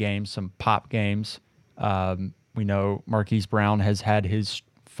flashy games, some pop games. We know Marquise Brown has had his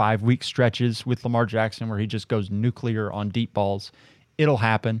 5-week stretches with Lamar Jackson where he just goes nuclear on deep balls. It'll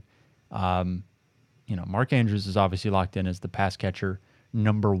happen. Mark Andrews is obviously locked in as the pass catcher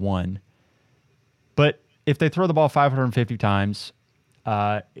number 1. But if they throw the ball 550 times,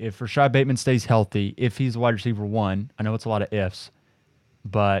 if Rashad Bateman stays healthy, if he's wide receiver 1, I know it's a lot of ifs,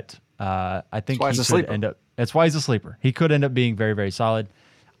 but I think he could end up. That's why he's a sleeper. He could end up being very, very solid.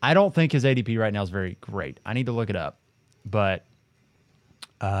 I don't think his ADP right now is very great. I need to look it up. But,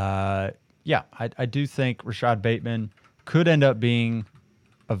 I do think Rashad Bateman could end up being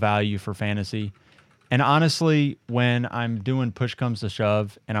a value for fantasy. And honestly, when I'm doing push comes to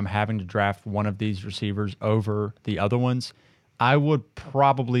shove and I'm having to draft one of these receivers over the other ones, I would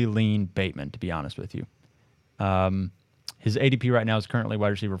probably lean Bateman, to be honest with you. His ADP right now is currently wide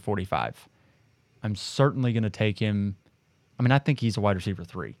receiver 45. I'm certainly going to take him. I mean, I think he's a wide receiver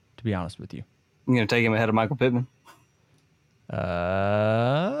 3, to be honest with you. You're going to take him ahead of Michael Pittman?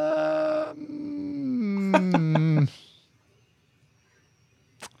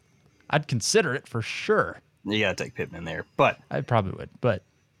 I'd consider it for sure. You got to take Pittman there, but I probably would. But,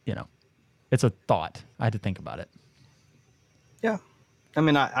 it's a thought. I had to think about it. Yeah. I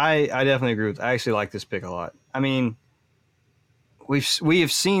mean, I definitely agree with. I actually like this pick a lot. I mean, we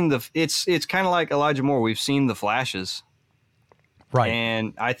have seen it's kind of like Elijah Moore. We've seen the flashes, right?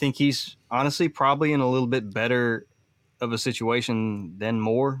 And I think he's honestly probably in a little bit better of a situation than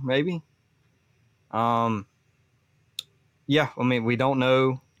Moore, maybe. Yeah. I mean, we don't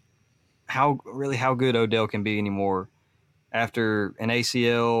know how good Odell can be anymore after an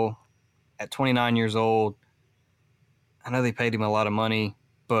ACL at 29 years old. I know they paid him a lot of money,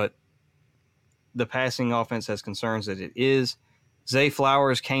 but the passing offense has concerns that it is. Zay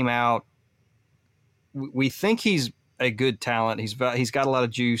Flowers came out. We think he's a good talent. He's got a lot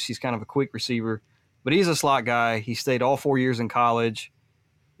of juice. He's kind of a quick receiver, but he's a slot guy. He stayed all 4 years in college.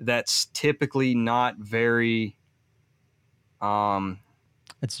 That's typically not very.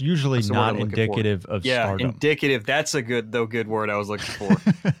 It's usually not indicative of stardom. Yeah, indicative. That's a good word I was looking for.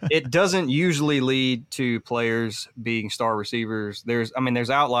 It doesn't usually lead to players being star receivers. There's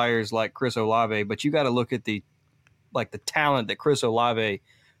outliers like Chris Olave, but you got to look at the talent that Chris Olave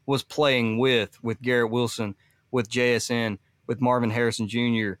was playing with Garrett Wilson, with JSN, with Marvin Harrison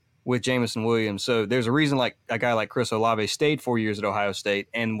Jr., with Jamison Williams. So there's a reason like a guy like Chris Olave stayed 4 years at Ohio State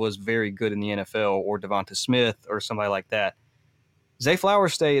and was very good in the NFL, or Devonta Smith or somebody like that. Zay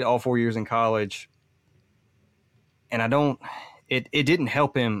Flowers stayed all 4 years in college, and it didn't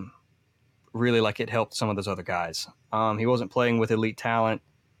help him really like it helped some of those other guys. He wasn't playing with elite talent.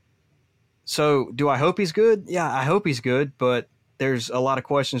 So do I hope he's good? Yeah, I hope he's good, but there's a lot of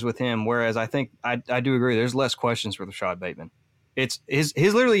questions with him, whereas I think I do agree there's less questions for Rashad Bateman. It's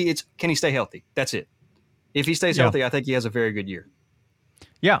can he stay healthy? That's it. If he stays healthy, I think he has a very good year.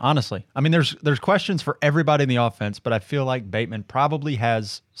 Yeah, honestly. I mean, there's questions for everybody in the offense, but I feel like Bateman probably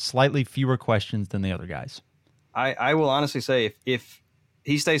has slightly fewer questions than the other guys. I will honestly say if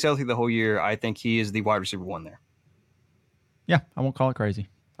he stays healthy the whole year, I think he is the wide receiver 1 there. Yeah, I won't call it crazy.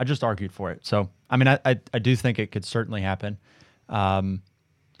 I just argued for it. So, I mean, I do think it could certainly happen.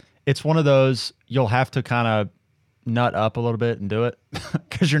 It's one of those you'll have to kind of nut up a little bit and do it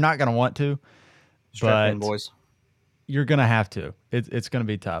because you're not going to want to. Strap in, boys. You're going to have to. It's going to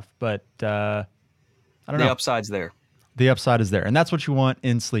be tough, but I don't know. The upside's there. The upside is there, and that's what you want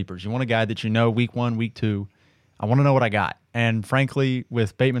in sleepers. You want a guy that you know week 1, week 2, I want to know what I got. And frankly,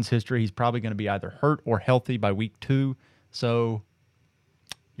 with Bateman's history, he's probably going to be either hurt or healthy by week 2, so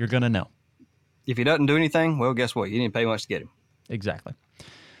you're going to know. If he doesn't do anything, well, guess what? You didn't pay much to get him. Exactly.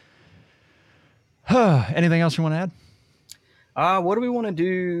 Anything else you want to add? What do we want to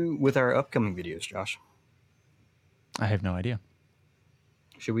do with our upcoming videos, Josh? I have no idea.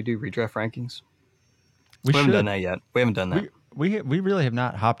 Should we do redraft rankings? We haven't done that yet. We haven't done that. We really have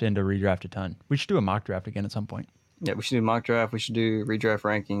not hopped into redraft a ton. We should do a mock draft again at some point. Yeah, we should do mock draft. We should do redraft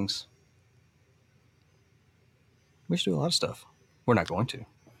rankings. We should do a lot of stuff. We're not going to.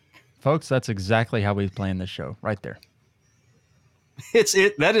 Folks, that's exactly how we plan this show, right there.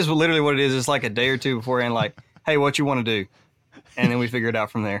 That is literally what it is. It's like a day or two beforehand, like, hey, what you want to do? And then we figure it out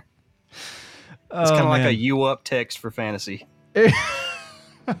from there. It's kind of like a you up text for fantasy.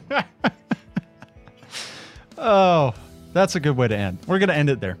 Oh, that's a good way to end. We're going to end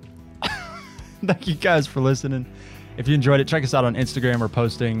it there. Thank you guys for listening. If you enjoyed it, check us out on Instagram. We're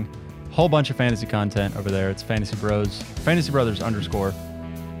posting a whole bunch of fantasy content over there. It's Fantasy Brothers _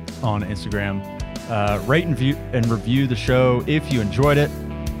 on Instagram. Rate and review the show if you enjoyed it.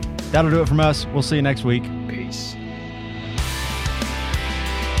 That'll do it from us. We'll see you next week. Peace.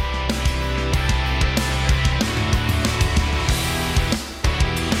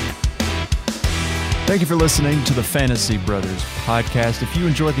 Thank you for listening to the Fantasy Brothers podcast. If you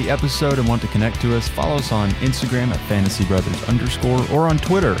enjoyed the episode and want to connect to us, follow us on Instagram at FantasyBrothers_ or on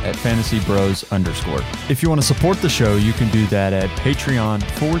Twitter at FantasyBros_. If you want to support the show, you can do that at Patreon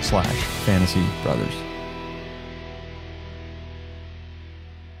 /Fantasy Brothers.